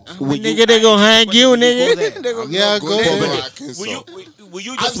with Arkansas? Nigga, they gonna hang you, nigga. They gonna- Yeah, I'm go not going ahead. to Arkansas. Will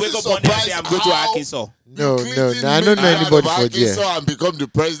you I'm just wake still up one day and say, I'm surprised going to how- Arkansas? No. Clinton I don't know made anybody out for of Arkansas there. and become the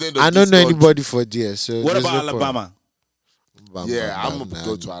president of I this don't know country. anybody for there. So What there's about no point. Alabama? Yeah, I'm gonna Nah,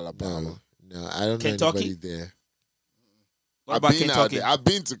 go to Alabama. No, I don't Kentucky? know anybody there. What about been out Kentucky? there. I've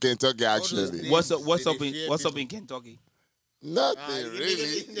been to Kentucky actually. What's up in Kentucky? Nothing really.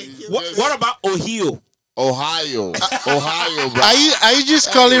 It's just What about Ohio? Ohio, bro. Are you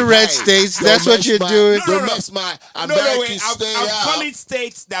just calling red states? That's what you're doing. Don't mess my American wait. stay I'm out. calling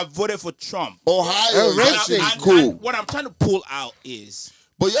states that voted for Trump. Ohio red is state. actually cool. What I'm trying to pull out is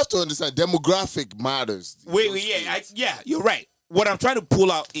But you have to understand, demographic matters. yeah, you're right. What I'm trying to pull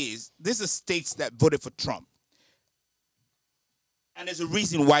out is this is states that voted for Trump, and there's a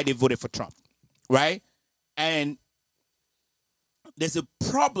reason why they voted for Trump, right? And there's a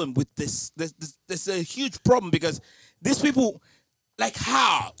problem with this. There's a huge problem because these people, like,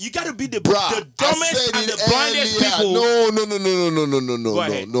 how you got to be the dumbest and the blindest people. No. Go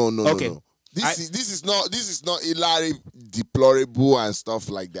ahead. No. Okay. This is not Hillary deplorable and stuff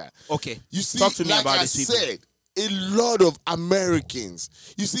like that. Okay, You see, talk to me like about I these people. said, a lot of Americans.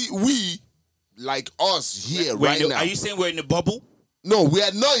 You see, we, like us here We're right in the- now. Are you saying we're in the bubble? No, we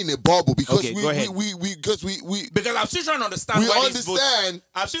are not in a bubble because Okay, go ahead. we Because I'm still trying to understand we why these votes. understand.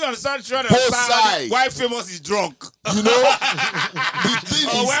 I'm still trying to Both understand sides. why Famous is drunk. You know, the thing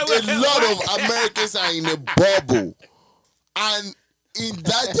is, a lot of Americans are in a bubble, and in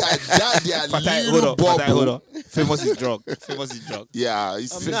that their little bubble. Hold on. Famous is drunk. Yeah,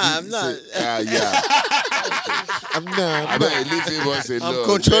 I'm not. Yeah. I'm not. I better leave Famous alone. I'm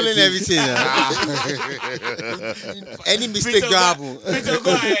controlling Let him- everything. Any mistake Peter, that happen.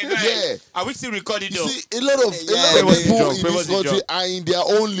 go ahead. Yeah. Are we still recording You though? see, a lot of Famous is people drunk. in Famous this is country drunk. are in their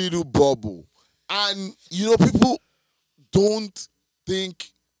own little bubble, and people don't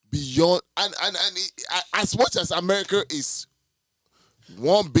think beyond. And as much as America is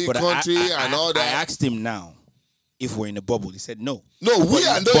one big But country and all I that, asked him now if we're in a bubble. He said no. no, we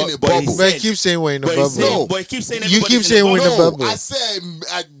are not in a but he bubble. But keep saying we're in a But, bubble. No. but he keeps saying You keep everybody's saying we're in a No, bubble. I said,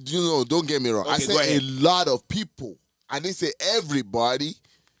 don't get me wrong. I Okay, said go a ahead. lot of people. I didn't say everybody.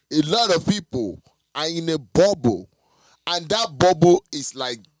 A lot of people are in a bubble. And that bubble is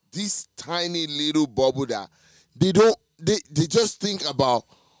like this tiny little bubble that they just think about,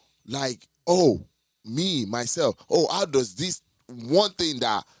 like, oh, me, myself. Oh, how does this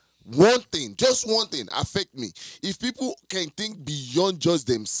just one thing affect me? If people can think beyond just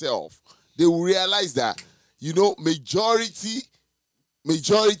themselves, they will realize that, majority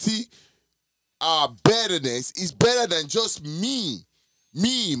betterness is better than just me,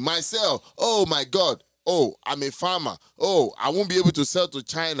 myself. Oh my God. Oh, I'm a farmer. Oh, I won't be able to sell to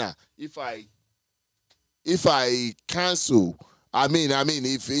China if I cancel. If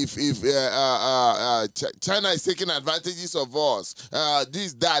China is taking advantages of us,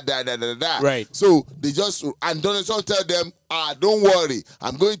 this, that. Right. So they just, and Donald Trump tell them, don't worry,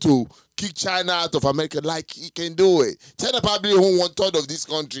 I'm going to kick China out of America, like he can do it. China probably own 1/3 of this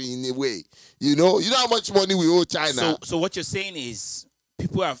country in a way. You know how much money we owe China. So what you're saying is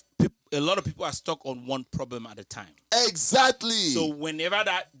a lot of people are stuck on one problem at a time. Exactly. So whenever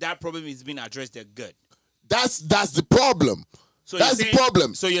that problem is being addressed, they're good. That's the problem. So That's the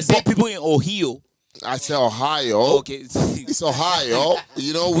problem. So you're saying people in Ohio. I say Ohio. Okay. It's Ohio.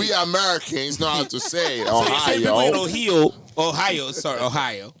 We Americans know how to say it. So you're saying people in Ohio.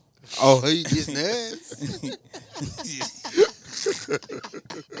 Ohio. Oh, he just nuts.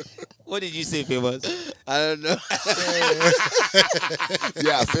 What did you say, Famos? I don't know.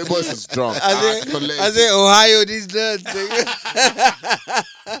 Yeah, Famos is drunk. I said Ohio, these nuts. Nigga.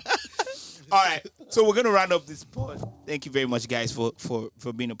 All right, so we're gonna round up this pod. Thank you very much, guys, for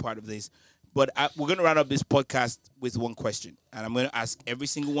being a part of this. But we're gonna round up this podcast with one question, and I'm gonna ask every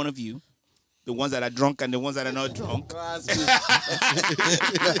single one of you, the ones that are drunk and the ones that are not drunk.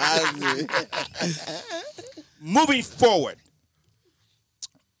 Moving forward,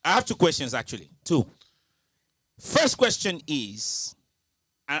 I have two questions actually. Two. First question is,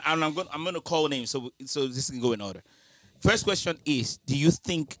 and I'm gonna call names so this can go in order. First question is, do you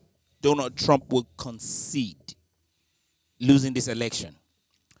think Donald Trump will concede losing this election?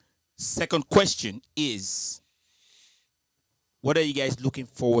 Second question is, what are you guys looking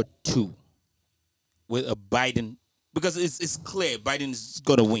forward to with a Biden? Because it's clear Biden's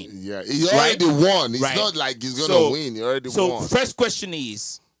going to win. Yeah, he already won. It's Right. not like he's going to win. He already won. So first question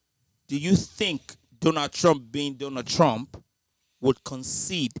is, do you think Donald Trump, being Donald Trump, would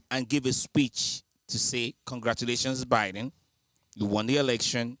concede and give a speech to say, congratulations, Biden, you won the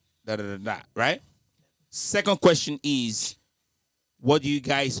election, right? Second question is, what do you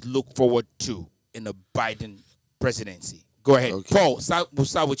guys look forward to in the Biden presidency? Go ahead. Okay. Paul, we'll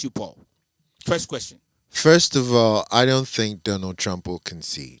start with you, Paul. First question. First of all, I don't think Donald Trump will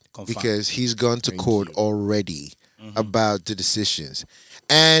concede Confirmed. because he's gone to court already about the decisions.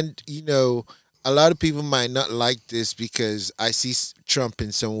 And, a lot of people might not like this because I see Trump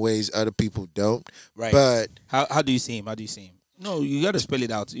in some ways, other people don't. Right. But How do you see him? No, you got to spell it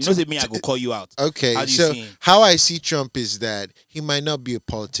out. You know, say me, I go call you out. okay, How do you so see him? how I see Trump is that he might not be a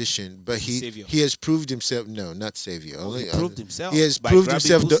politician, but Savior. he has proved himself. No, not savior. He proved himself. He has by proved grabbing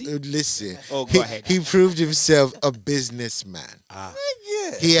himself. pussy? Listen, Oh, go ahead. he proved himself a businessman.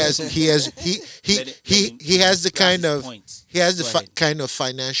 He has the kind of kind of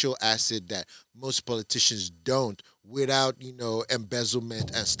financial asset that most politicians don't without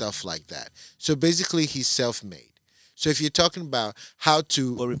embezzlement and stuff like that. So basically, he's self-made. So if you're talking about how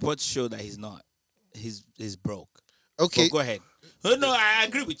to, But reports show that he's not. He's broke. okay, But go ahead. No, I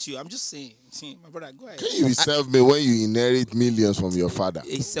agree with you. I'm just saying. See, my brother, go ahead. Can you be self-made when you inherit millions from your father?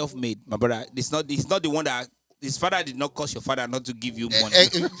 He's self-made, my brother. He's not the one that. His father did not cause your father not to give you money.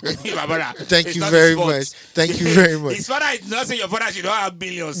 My brother. Thank It's you not very his fault. much. Thank you very much. His father did not say your father should not have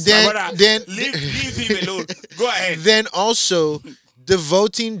billions. Then- my brother, then- leave him alone. Go ahead. Then also, the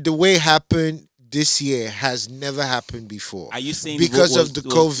voting the way it happened this year has never happened before. Are you saying because of the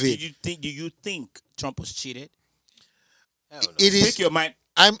COVID? Do you think Trump was cheated? It is. Speak your mind.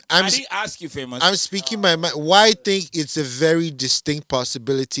 I didn't ask you, Famous. I'm speaking my mind. Why I think it's a very distinct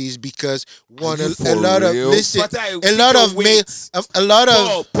possibilities because one you a for lot of real? listen But I a speak lot your of weight. a lot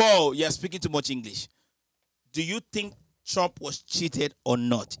of Paul, you're speaking too much English. Do you think Trump was cheated or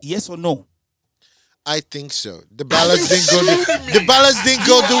not? Yes or no? I think so. The ballots didn't go. The ballots didn't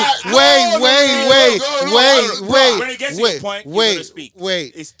go. When it gets to your point, you're gonna speak.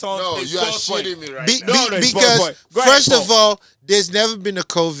 Wait. It's Tom. No, it's you are Paul's point. shitting me right Be- now. No, it's Paul's because point. Go ahead, first of Paul. all, there's never been a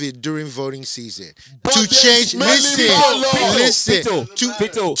COVID during voting season. But To there's change, many listen, Fitto, to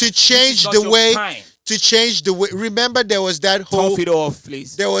this change is not the your way. time. To change the way. Remember, there was that Turn whole. Fitto off,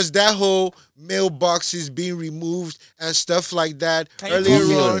 please. There was that whole mailboxes being removed and stuff like that Can you earlier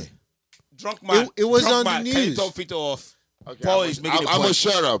turn on. Drunk man. It was Drunk on the man. Can you news. turn Fitto off? Okay, Paul is making a I'm gonna point.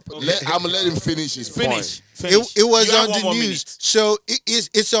 shut up. I'm gonna let him finish his Finish. point. It was You have on one the more news. minute. So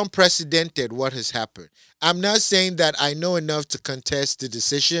it's unprecedented what has happened. I'm not saying that I know enough to contest the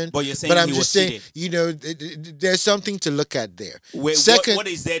decision, But you're saying I'm he just was saying, cheated. there's something to look at there. Wait, Second, what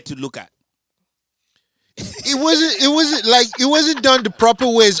is there to look at? It wasn't done the proper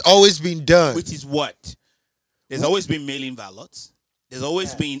way it's always been done. Which is what? There's always been mail-in ballots. There's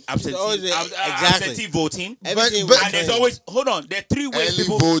always been always absentee voting. Everything but- was And there's changed. always, hold on, there are 3 ways Early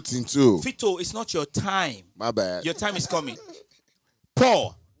people. voting too. Fitto, it's not your time. My bad. Your time is coming.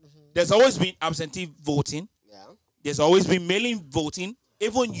 Paul, there's always been absentee voting. Yeah. There's always been mail-in voting.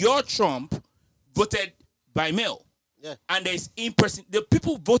 Even your Trump voted by mail. Yeah. And there's in-person. The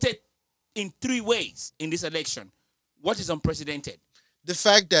people voted in 3 ways in this election. What is unprecedented? The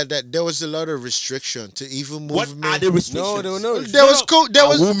fact that there was a lot of restriction to even What movement. are the restrictions? No. There was I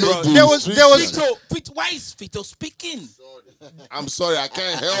will make the there was Fitto, why is Fitto speaking? I'm sorry, I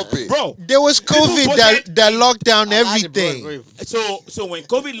can't help it. Bro, there was COVID voted that locked down I like the everything. broad- so when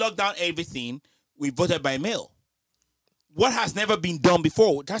COVID locked down everything, we voted by mail. What has never been done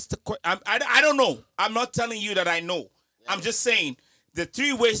before? That's the I don't know. I'm not telling you that I know. I'm just saying the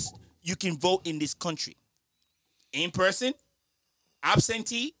 3 ways you can vote in this country: in person,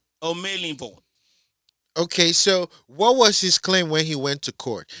 absentee, or mail-in vote. Okay, so what was his claim when he went to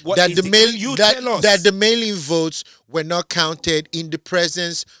court? What That is the the mail claim? You tell us. that the mail-in votes were not counted in the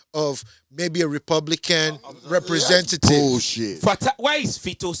presence of maybe a Republican representative. Bullshit. Why is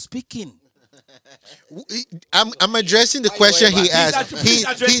Fitto speaking? I'm addressing the question he asked. Please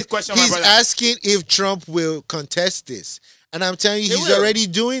address the question, my He's brother. asking if Trump will contest this, and I'm telling you, he's will. already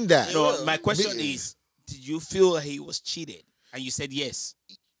doing that. No, my question is: did you feel he was cheated? And you said yes.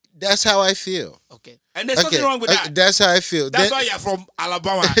 That's how I feel. Okay. And there's nothing wrong with that. That's how I feel. That's That- why you're from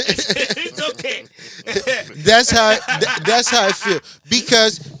Alabama. It's okay. That's how I feel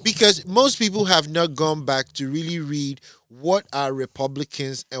because most people have not gone back to really read what are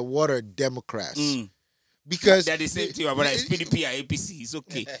Republicans and what are Democrats. Because They're the same thing, whether it's PDP or APC. It's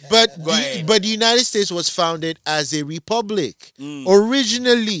okay. Go ahead. but the United States was founded as a republic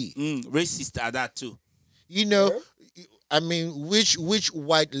originally. Racist are that too. You know, I mean, which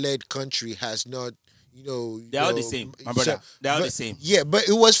white-led country has not? They're all the same, my brother. They're all the same. Yeah, but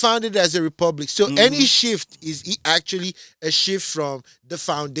it was founded as a republic. So any shift is actually a shift from the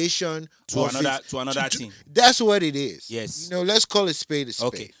foundation To of another thing. That's what it is. Yes. Let's call it spade a spade.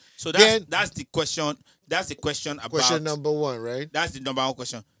 Okay. So Then- that's the question. That's the question about. Question number 1, right? That's the number 1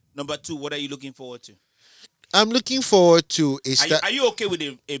 question. Number 2, what are you looking forward to? I'm looking forward to a Are you okay with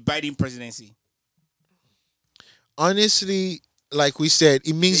a Biden presidency? honestly, like we said,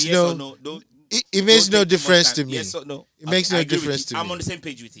 it means Yes no. or no? Don't- It makes don't no take too much difference time. to me. Yes or no? It makes I no agree with difference you. to I'm me. on the same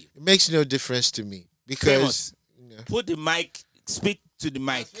page with you. It makes no difference to me because Famous. Put the mic. Speak to the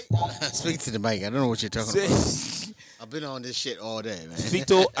mic. Speak to the mic. I don't know what you're talking about. Say- I've been on this shit all day, man.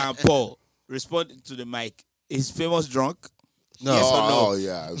 Fitto and Paul, respond to the mic. Is Famous drunk? No. Yes or no? Oh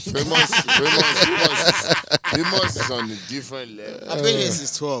yeah, famous is on a different level. I've been here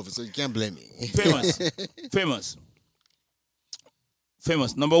since 12, so you can't blame me. Famous.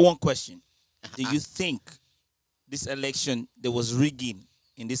 Number 1 question: do you think this election there was rigging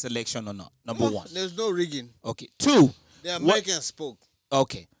in this election or not? Number 1. There's no rigging. Okay. 2. The Americans spoke.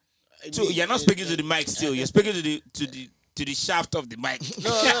 Okay. 2. You're not speaking to the mic still. You're speaking to the shaft of the mic.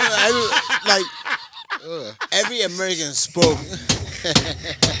 No. Every American spoke.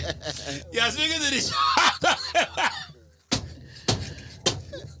 You're speaking to the shaft.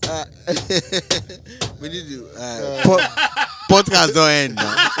 We need to podcast don't end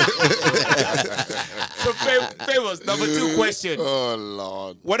now. So Famous. Number 2 question: Oh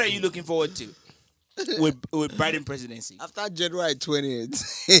Lord. what are you looking forward to with Biden presidency? After January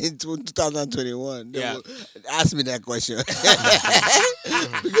 20th in 2021, they Yeah. will ask me that question.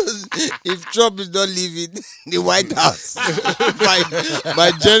 Because if Trump is not leaving the White House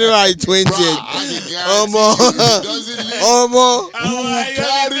by January 20th,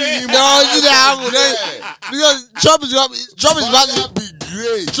 Carry him no, out you don't have of to. there. Because Trump is about That'd be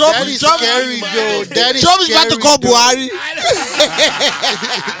great. that is scary, though. That is Trump is about to scary, call though. Buhari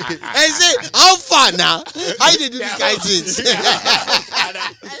and say, "How far now? How you dey do this kind of things?"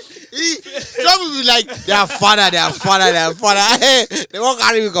 Trump will be like, "Their father. They won't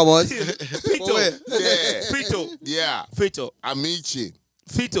carry me come on." Yeah, Fitto. I'm itching.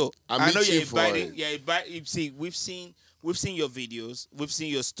 Fitto, I'm I know itching you're for inviting. it. Yeah, you see, we've seen your videos, we've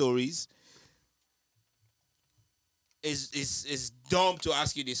seen your stories. It's dumb to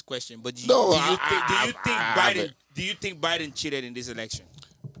ask you this question, but do you think Biden cheated in this election?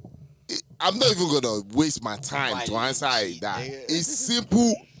 I'm not even gonna waste my time to answer that. It's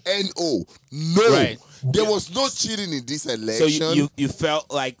simple. No. Right. There was no cheating in this So election. you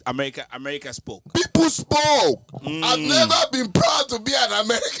felt like America spoke. People spoke. I've never been proud to be an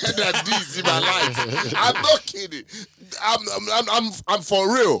American than this in my life. I'm not kidding. I'm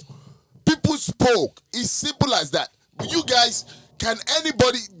for real. People spoke. It's simple as that. You guys, can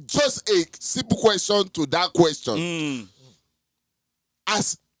anybody, just a simple question to that question.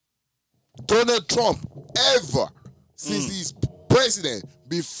 As Donald Trump ever, since he's president,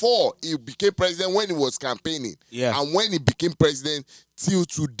 before he became president, when he was campaigning, and when he became president till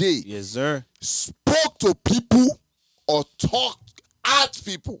today, Yes, sir. spoke to people or talked at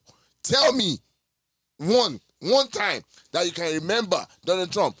people. Tell me one time that you can remember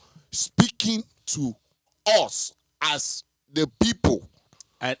Donald Trump speaking to us as the people.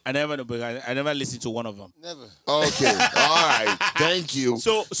 I never know, but I never listened to one of them. Never. Okay, all right, thank you.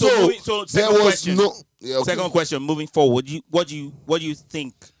 So there second was question. no. Yeah, okay. Second question. Moving forward, what do you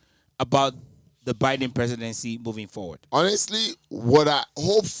think about the Biden presidency moving forward? Honestly, what I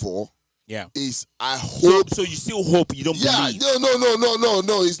hope for is I So, hope. so you still hope, you don't believe?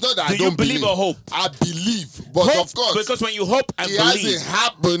 No. It's not that Do I you don't believe or hope? I believe, but Hope, of course, because when you hope and it believe, hasn't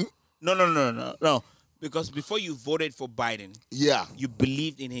happened. no. Because before you voted for Biden, Yeah. you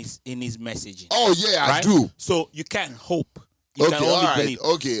believed in his messaging. Oh yeah, right? I do. So you can't hope. You can Okay, only all right, believe.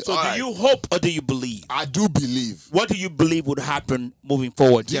 okay, So all do right. you hope or do you believe? I do believe. What do you believe would happen moving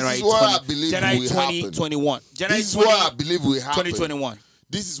forward? This January is what 20, I believe January will happen. 2021. January This is 20, what I believe will happen. 2021.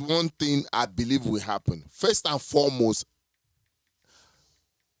 This is one thing I believe will happen. First and foremost,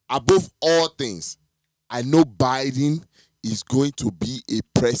 above all things, I know Biden is going to be a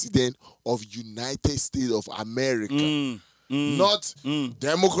president of United States of America. Not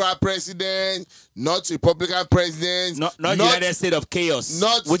Democrat president, not Republican president, Not United States of Chaos.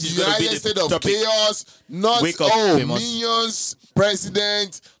 not which is gonna be United the States of topic. Chaos, not Wake up, Famos. minions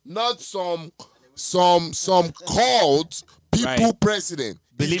president, not some cult people Right. president.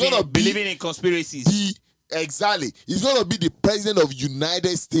 He's gonna Believing in conspiracies. Exactly. He's gonna be the president of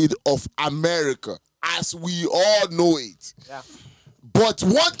United States of America, as we all know it. Yeah. But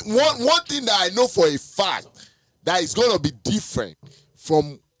one thing that I know for a fact that is gonna be different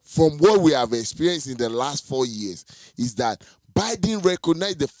from what we have experienced in the last 4 years is that Biden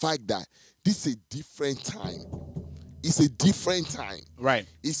recognized the fact that this is a different time. It's a different time. Right.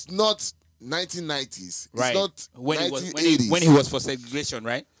 It's not 1990s. Right. It's not when 1980s. when he was for segregation,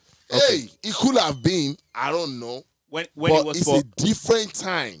 right? Hey, it could have been. I don't know. When But it was it's for a different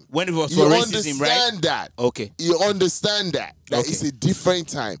time. when it was You for racism, right? understand that. Okay. You understand that. That Okay. it's a different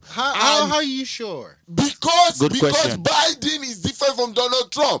time. How And are you sure? because Good question. Biden is different from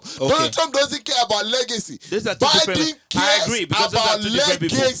Donald Trump. Donald Trump doesn't care about legacy. These are two Biden different- I cares agree, because those are about two different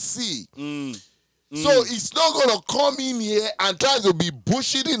people. legacy. So it's not gonna come in here and try to be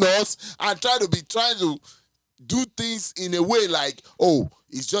bullshitting us and trying to do things in a way like, oh,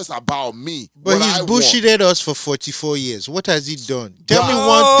 it's just about me. But what he's I want. bullshitted us for 44 years. What has he done? Tell me Wow.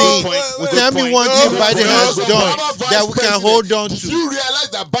 one thing. Good point. Tell me Good one point. thing Good Biden point. has Because done Obama vice that we can president, hold on Did to. you realize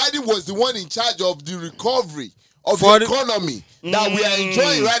that Biden was the one in charge of the recovery of For the the- economy that we are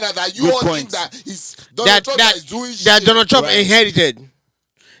enjoying right now? That you Good all point. think that is Donald Trump that is doing shit. that Donald Trump Right. inherited.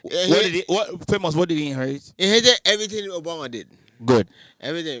 What did he? What did he inherit? Inherited everything Obama did. Good.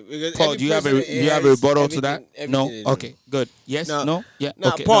 Everything. Because Paul, every do you have a president rebuttal to inherits that? everything No. they do. Okay. Good. Yes. No. Yeah. No,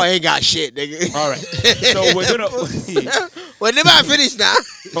 okay. Paul no. ain't got shit, nigga. All right. So we're gonna. Well, never I finish now.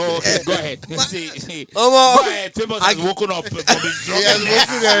 Oh, okay. Go ahead. See. Omo. Go ahead. Famous has woken up from his drunkenness.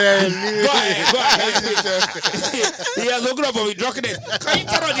 Go ahead. He has woken up from his drunkenness. Can you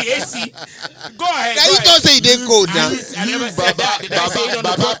turn on the AC? Go ahead. Now go you ahead. don't say you did cold now. I never said that. Did I say it on the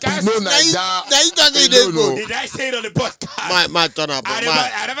podcast? Now you don't say you did cold. Did I say it on the podcast? My turn up. I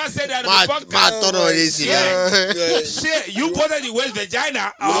never said that on My the podcast. turn on this. Yeah. Shit, you posted the West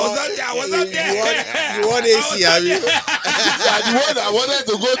Virginia. I was not there. I was not there. You want AC, have you? The one I wanted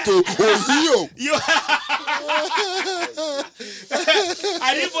to go to Ohio. You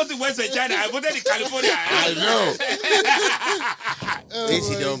I didn't vote in West Virginia. I voted in California. I know.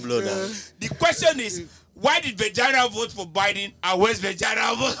 AC don't blow now. The question is, why did Virginia vote for Biden and West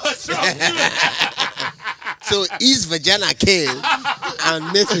Virginia vote for Trump? So East Virginia came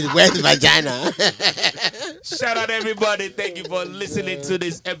and mixed with West Virginia. Shout out everybody. Thank you for listening to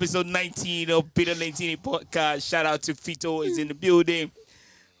this episode 19 of Peter Lentini podcast. Shout out to Fitto is in the building.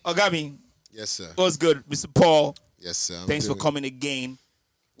 Ogami, Yes, sir. what's good? Mr. Paul, Yes, sir. thanks for coming again.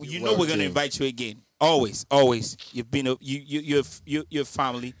 You know welcome. we're gonna invite you again. Always. You've been your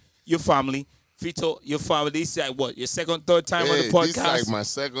family. Your family. Fitto, your family. This is like what? Your second, third time on the Hey, podcast? this is like my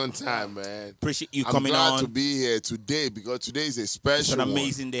second time, man. Appreciate you I'm coming glad on. to be here today because today is a special It's an one.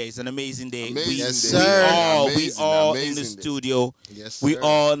 amazing day. It's an amazing day. Amazing Yes, day. sir. We Amazing, all in the amazing day. studio. Yes, We sir.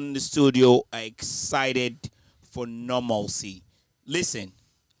 all in the studio are excited for normalcy. Listen,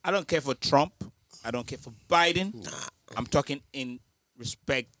 I don't care for Trump. I don't care for Biden. I'm talking in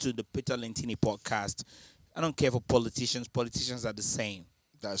respect to the Peter Lentini podcast. I don't care for politicians. Politicians are the same.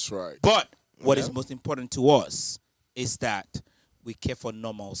 That's right. But what is most important to us is that we care for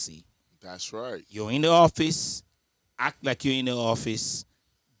normalcy. That's right. You're in the office, act like you're in the office,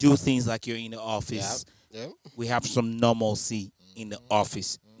 do things like you're in the office. Yeah. We have some normalcy in the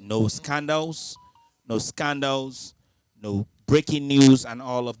office. No scandals, no breaking news and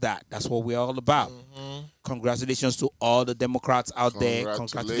all of that. That's what we're all about. Congratulations to all the Democrats out there.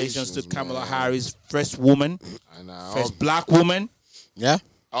 Congratulations to Kamala Harris, first woman, first black woman. Yeah.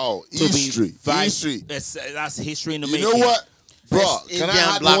 Oh, To be history. vice. History. That's history in the You making. know what? Bro, First can I Indian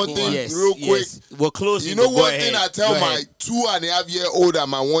add black one woman. thing Yes, real quick? yes. We're closing. You know but go one ahead. thing I tell Go my ahead. 2.5-year-old and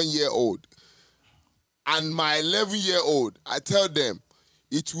my 1-year-old and my 11-year-old, I tell them,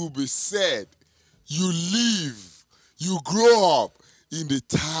 it will be said, you grow up in the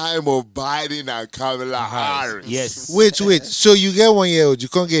time of Biden and Kamala Harris. Yes. Wait. So you get 1-year-old, you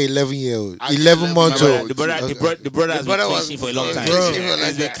can't get 11-year-old, I get 11-month-old. The brother has been clinching for a long time. Bro.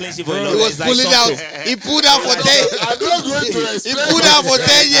 He's been clinching for a long He time. was It's like pulling out. something. He pulled out for 10. I'm not going to He explain. pulled out for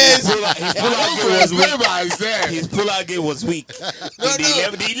 10 years. His pull-out game was weak. myself. His pull-out game was weak. The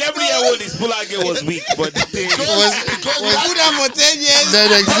 11-year-old, his pull-out game was weak. But the thing He pulled out for 10 years.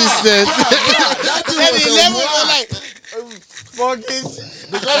 Non-existent. That thing Then was the a 11 was whack. like, fuck this.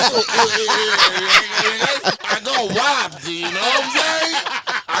 I got whopped, you know what I'm saying?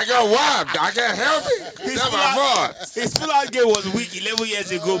 I got whopped. I can't help it. That's my fault. his pull-out game was weak 11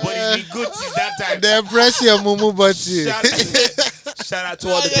 years ago, but he's been good since that time. They press your mumu button. Shout out to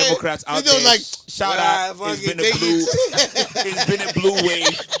all the Democrats out He was there. like, Shout out. It's been a blue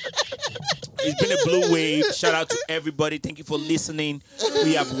wave. It's been a blue wave. Shout out to everybody. Thank you for listening.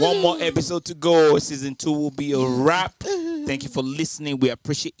 We have one more episode to go. Season 2 will be a wrap. Thank you for listening. We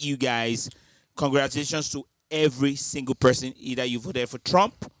appreciate you guys. Congratulations to every single person. Either you voted for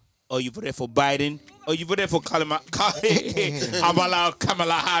Trump, or you voted for Biden, or you voted for Kamala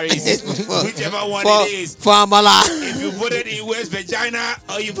Harris. Whichever one it is. For Amala. If you voted in West Virginia,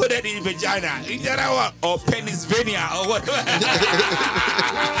 or you voted in Virginia, whichever one, or Pennsylvania, or whatever.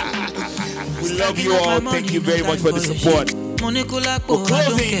 We love you all. Thank you very much for the support. Money We're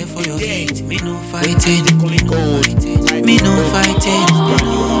closing the game. Me no fighting. Gold. Me no fighting.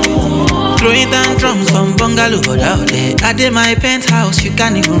 Throwing down drums from bungalow but out there. I did my penthouse, you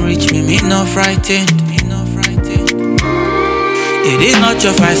can't even reach me. Me no frightened. It is not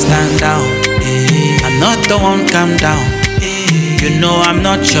your fight, stand down. I'm not the one, calm down. You know I'm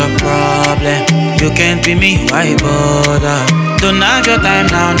not your problem. You can't be me, why bother? Don't have your time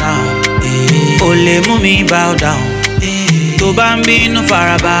now. Ole mumi bow down. To bambi no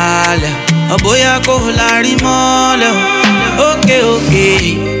farabalẹ̀. Oboya ko lari mọ́lẹ̀.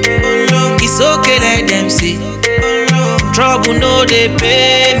 Okay. It's okay, let them see. Trouble no dey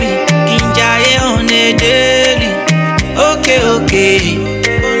pay me. Kinjaye on a daily. Okay.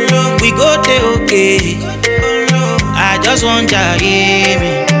 We go dey okay. I just want to hear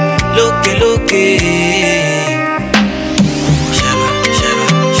me. Look.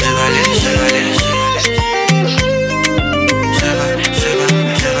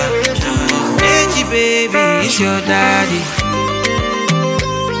 Baby, it's your daddy.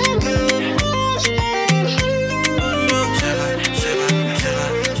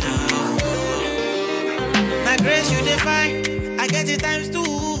 My grace, you define. I get it times 2.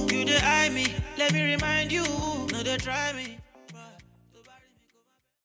 You dey eye me. Let me remind you. No, they try me.